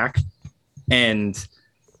to attack. And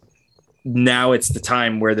now it's the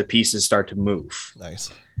time where the pieces start to move.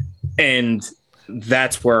 Nice. And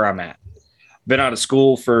that's where I'm at. Been out of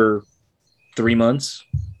school for 3 months.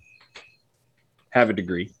 Have a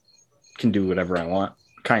degree. Can do whatever I want.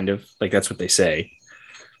 Kind of. Like, that's what they say.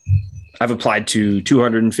 I've applied to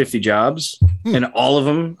 250 jobs, and all of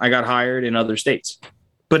them I got hired in other states,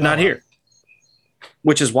 but not here,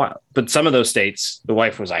 which is wild. But some of those states, the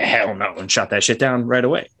wife was like, hell no, and shut that shit down right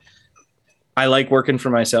away. I like working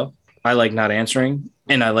for myself. I like not answering,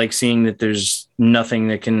 and I like seeing that there's nothing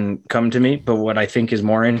that can come to me. But what I think is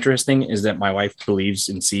more interesting is that my wife believes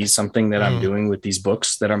and sees something that I'm doing with these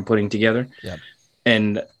books that I'm putting together. Yep.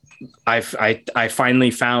 And I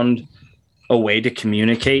finally found a way to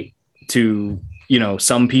communicate to,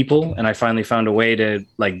 some people. And I finally found a way to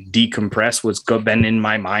decompress what's been in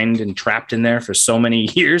my mind and trapped in there for so many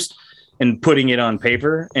years, and putting it on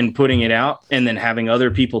paper and putting it out, and then having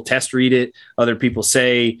other people test read it. Other people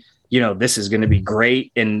say, this is going to be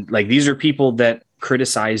great. And these are people that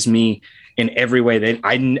criticize me in every way.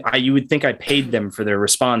 That you would think I paid them for their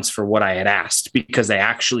response for what I had asked, because they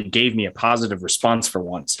actually gave me a positive response for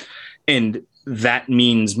once. And that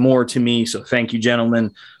means more to me. So thank you,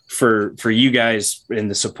 gentlemen, for you guys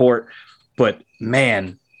and the support. But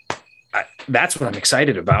man, that's what I'm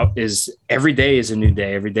excited about. Is every day is a new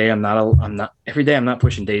day. Every day I'm not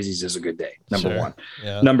pushing daisies is a good day. Number one.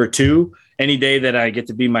 Yeah. Number two, any day that I get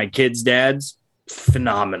to be my kids' dads,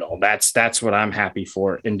 phenomenal. That's what I'm happy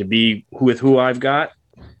for. And to be with who I've got,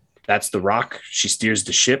 that's the rock. She steers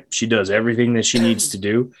the ship. She does everything that she needs to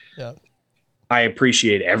do. Yeah. I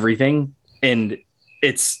appreciate everything. And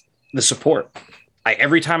it's the support.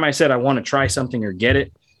 Every time I said I want to try something or get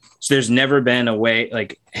it, so there's never been a way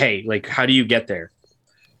hey, how do you get there?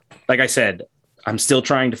 Like I said, I'm still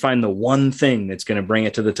trying to find the one thing that's going to bring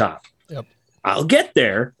it to the top. Yep. I'll get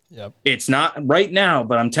there. Yep. It's not right now,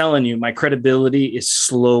 but I'm telling you, my credibility is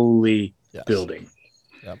slowly building.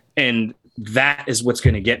 Yep. And that is what's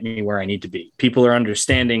going to get me where I need to be. People are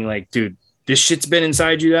understanding, like, dude, this shit's been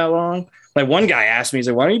inside you that long. Like, one guy asked me, he's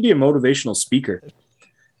like, why don't you be a motivational speaker?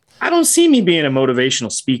 I don't see me being a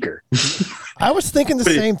motivational speaker. I was thinking the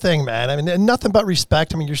same thing, man. I mean, nothing but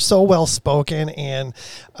respect. I mean, you're so well spoken, and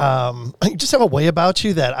you just have a way about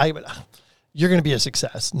you that you're going to be a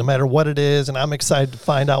success no matter what it is. And I'm excited to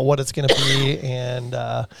find out what it's going to be. And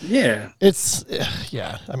I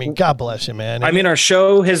mean, God bless you, man. I mean, our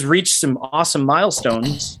show has reached some awesome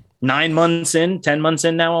milestones. 9 months in, 10 months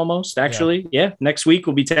in now, almost, actually. Yeah. Next week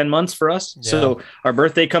will be 10 months for us. Yeah. So our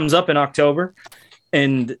birthday comes up in October,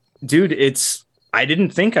 and dude, I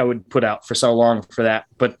didn't think I would put out for so long for that,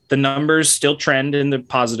 but the numbers still trend in the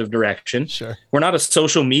positive direction. Sure. We're not a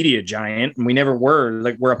social media giant, and we never were.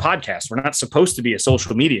 Like, we're a podcast. We're not supposed to be a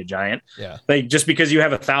social media giant. Yeah. Like, just because you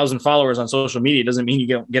have 1,000 followers on social media doesn't mean you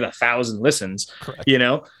get 1,000 listens. Correct. You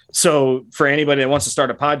know? So for anybody that wants to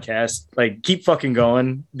start a podcast, like, keep fucking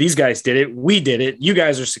going. These guys did it. We did it. You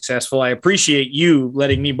guys are successful. I appreciate you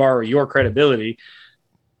letting me borrow your credibility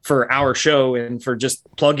for our show and for just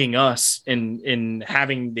plugging us in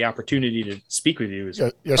having the opportunity to speak with you.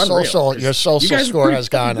 Your social score has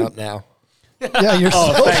gone up now. Yeah, your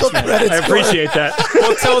social credits. I appreciate that.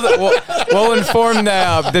 We'll inform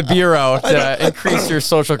the bureau to increase your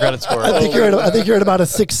social credit score. I think you're at about a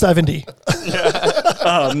 670.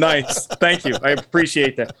 Oh, nice. Thank you. I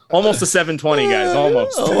appreciate that. Almost a 720, guys.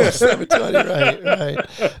 Almost 720. Right.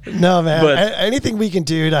 No, man. Anything we can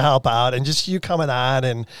do to help out, and just you coming on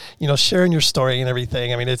and sharing your story and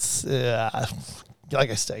everything. I mean, it's. Like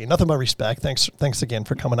I say, nothing but respect. Thanks again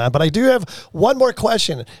for coming on. But I do have one more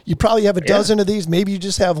question. You probably have a dozen of these. Maybe you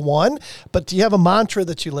just have one. But do you have a mantra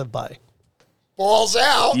that you live by? Balls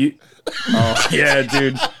out. Yeah,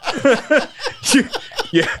 dude.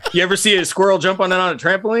 You ever see a squirrel jump on a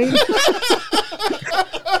trampoline?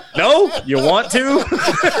 No? You want to?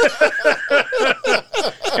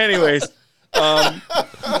 Anyways,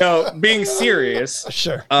 no, being serious.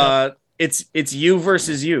 Sure. It's you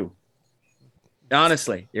versus you.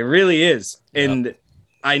 Honestly, it really is. And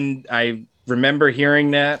I remember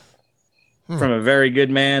hearing that from a very good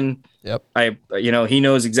man. Yep. He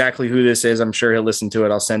knows exactly who this is. I'm sure he'll listen to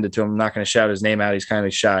it. I'll send it to him. I'm not going to shout his name out. He's kind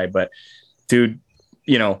of shy, but dude,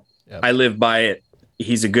 I live by it.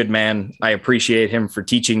 He's a good man. I appreciate him for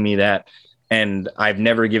teaching me that. And I've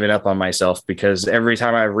never given up on myself, because every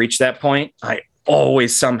time I reach that point, I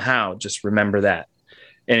always somehow just remember that.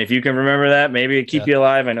 And if you can remember that, maybe it keep you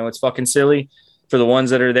alive. I know it's fucking silly. For the ones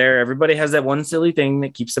that are there, everybody has that one silly thing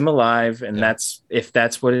that keeps them alive. And if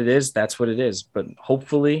that's what it is, that's what it is. But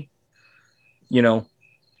hopefully, I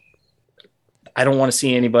don't want to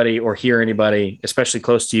see anybody or hear anybody, especially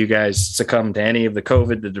close to you guys, succumb to any of the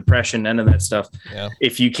COVID, the depression, none of that stuff. Yeah.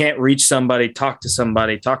 If you can't reach somebody, talk to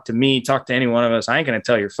me, talk to any one of us. I ain't going to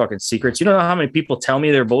tell your fucking secrets. You don't know how many people tell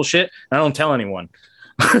me their bullshit. I don't tell anyone.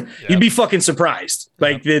 You'd be fucking surprised.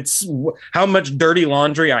 Like, it's how much dirty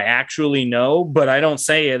laundry I actually know, but I don't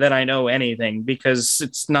say that I know anything, because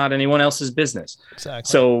it's not anyone else's business. Exactly.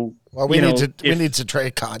 So, we need to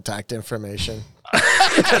trade contact information.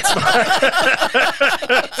 That's fine.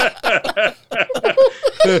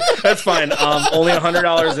 That's fine. Only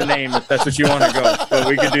 $100 a name if that's what you want to go. But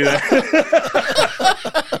we could do that.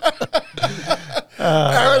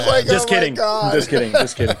 I was like, just kidding. Just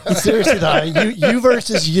kidding. Seriously, though, you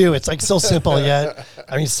versus you. It's like so simple yet,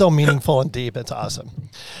 I mean, so meaningful and deep. It's awesome.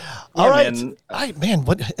 All right, man.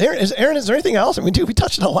 What, Aaron? Is there anything else? I mean, dude, we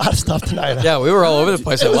touched on a lot of stuff tonight. Yeah, we were all over the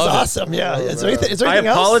place. It was awesome. Yeah. Is there anything I else?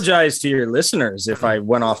 apologize to your listeners if I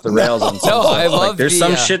went off the rails on something. No, I love there's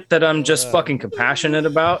some shit that I'm just fucking compassionate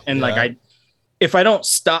about, and if I don't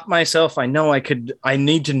stop myself, I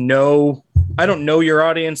need to know. I don't know your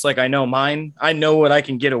audience like I know mine. I know what I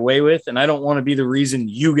can get away with, and I don't want to be the reason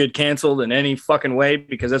you get canceled in any fucking way,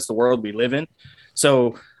 because that's the world we live in.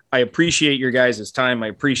 So I appreciate your guys' time. I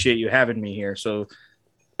appreciate you having me here. So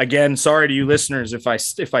again, sorry to you listeners if I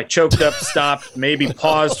choked up, stopped, maybe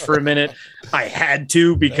paused for a minute. I had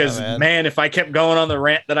to, because man, if I kept going on the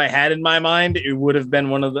rant that I had in my mind, it would have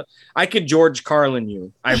been I could George Carlin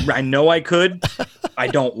you. I know I could. I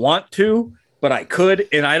don't want to, but I could,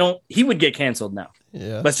 and he would get canceled now.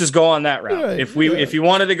 Yeah. Let's just go on that route. Right, if you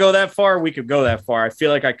wanted to go that far, we could go that far. I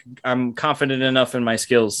feel like I'm confident enough in my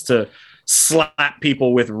skills to slap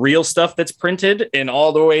people with real stuff that's printed and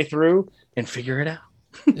all the way through and figure it out.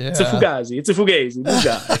 It's a fugazi. It's a fugazi.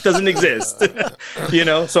 Buga. It doesn't exist.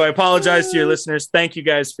 So I apologize to your listeners. Thank you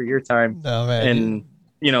guys for your time. No, man. And,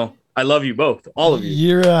 I love you both, all of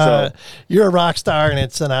you. You're a rock star, and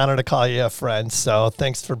it's an honor to call you a friend. So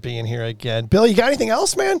thanks for being here again. Bill, you got anything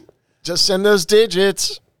else, man? Just send those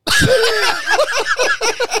digits.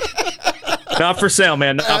 Not for sale,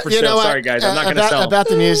 man. Not for sale. Sorry, guys. I'm not going to sell. About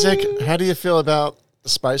the music, how do you feel about the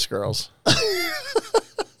Spice Girls?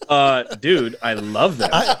 Dude, I love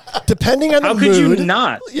them. Depending on the mood. How could you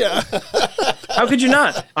not? Yeah. How could you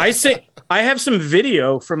not? I have some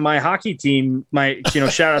video from my hockey team.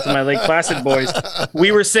 Shout out to my Lake Placid boys.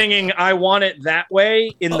 We were singing "I Want It That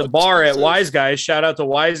Way" in the bar at Wise Guys. Shout out to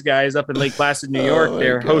Wise Guys up in Lake Placid, New York.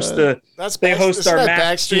 They host our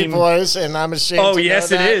match team. Boys, and I'm ashamed. Oh, to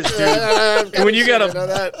yes, know it that. is, dude. And when you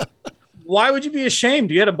got why would you be ashamed?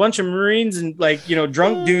 You had a bunch of Marines and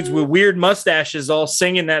drunk dudes with weird mustaches all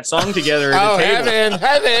singing that song together at the table.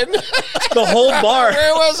 Heaven. The whole bar.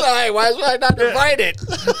 Where was I? Why was I not invited?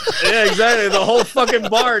 Yeah, exactly. The whole fucking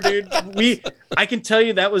bar, dude. I can tell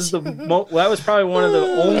you that was that was probably one of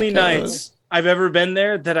the only nights I've ever been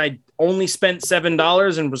there that I only spent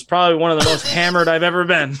 $7 and was probably one of the most hammered I've ever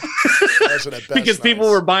been. Because people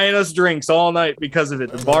were buying us drinks all night because of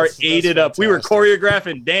it. The bar ate it up. We were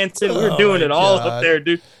choreographing, dancing. We were doing it all up there,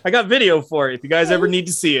 dude. I got video for it. If you guys ever need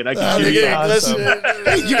to see it, I can show you. Awesome.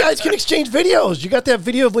 Hey, you guys can exchange videos. You got that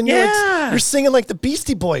video of when you're singing like the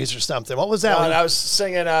Beastie Boys or something. What was that? I was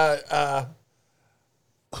singing.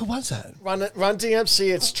 Who was that? Run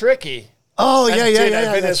DMC. It's tricky. Oh, yeah. I've been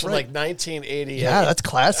That's this from right. like 1988. Yeah, that's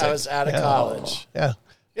classic. I was out of college. Yeah.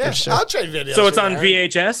 Yeah, sure. I'll trade videos. So it's with on Aaron.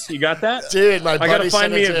 VHS? You got that? Dude, my buddy I got to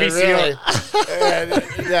find me a VCR.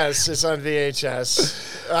 Yes, it's on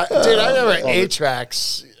VHS. Dude, I remember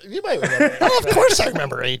 8-tracks. You might remember. Oh, of course I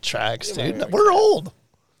remember 8-tracks, dude. We're old.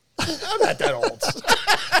 I'm not that old.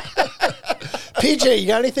 PJ, you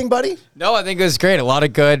got anything, buddy? No, I think it was great. A lot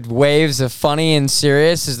of good waves of funny and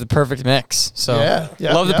serious is the perfect mix. So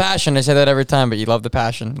love the passion. I say that every time, but you love the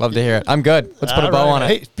passion. Love to hear it. I'm good. Let's put a bow on it.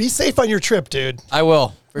 Hey, be safe on your trip, dude. I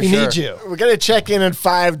will. We need you. We're going to check in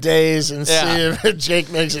 5 days and see if Jake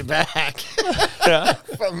makes it back.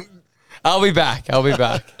 I'll be back. All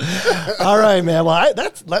right, man. Well,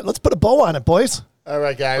 let's put a bow on it, boys. All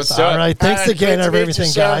right, guys. All right. Thanks again for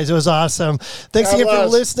everything, guys. It was awesome. Thanks again for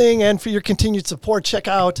listening and for your continued support. Check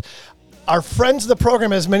out our friends of the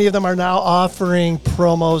program, as many of them are now offering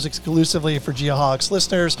promos exclusively for Geoholics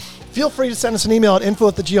listeners. Feel free to send us an email at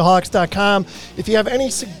info@geoholics.com. If you have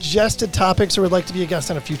any suggested topics or would like to be a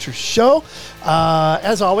guest on a future show,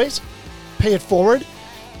 as always, pay it forward.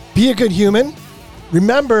 Be a good human.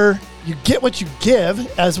 Remember, you get what you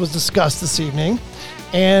give, as was discussed this evening.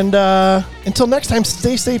 And until next time,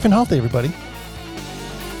 stay safe and healthy, everybody.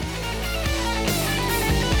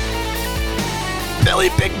 Billy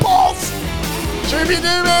Big Balls! Droopy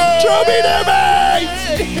Doobie! Droopy Doobie!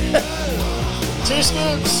 2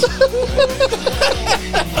 scoops!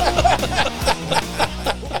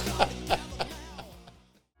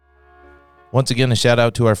 Once again, a shout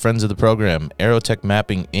out to our friends of the program, Aerotech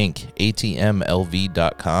Mapping Inc.,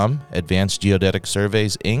 ATMLV.com, Advanced Geodetic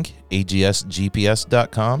Surveys Inc.,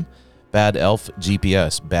 AGSGPS.com, Bad Elf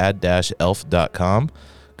GPS, bad-elf.com,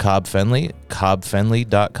 Cobb Fenley,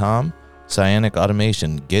 CobbFenley.com, Cyanic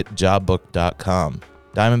Automation, GetJobBook.com,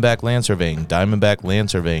 Diamondback Land Surveying,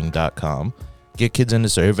 DiamondbackLandSurveying.com, Get Kids Into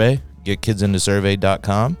Survey,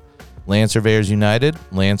 GetKidsIntoSurvey.com, Land Surveyors United,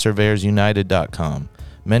 LandSurveyorsUnited.com,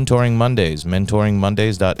 Mentoring Mondays,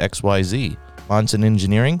 mentoringmondays.xyz, Monson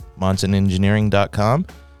Engineering, monsonengineering.com,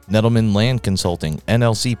 Nettleman Land Consulting,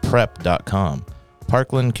 nlcprep.com,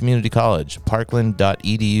 Parkland Community College,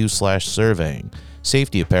 parkland.edu/surveying,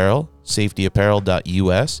 Safety Apparel,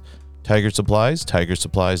 safetyapparel.us, Tiger Supplies,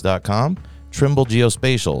 tigersupplies.com, Trimble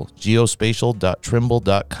Geospatial,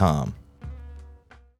 geospatial.trimble.com.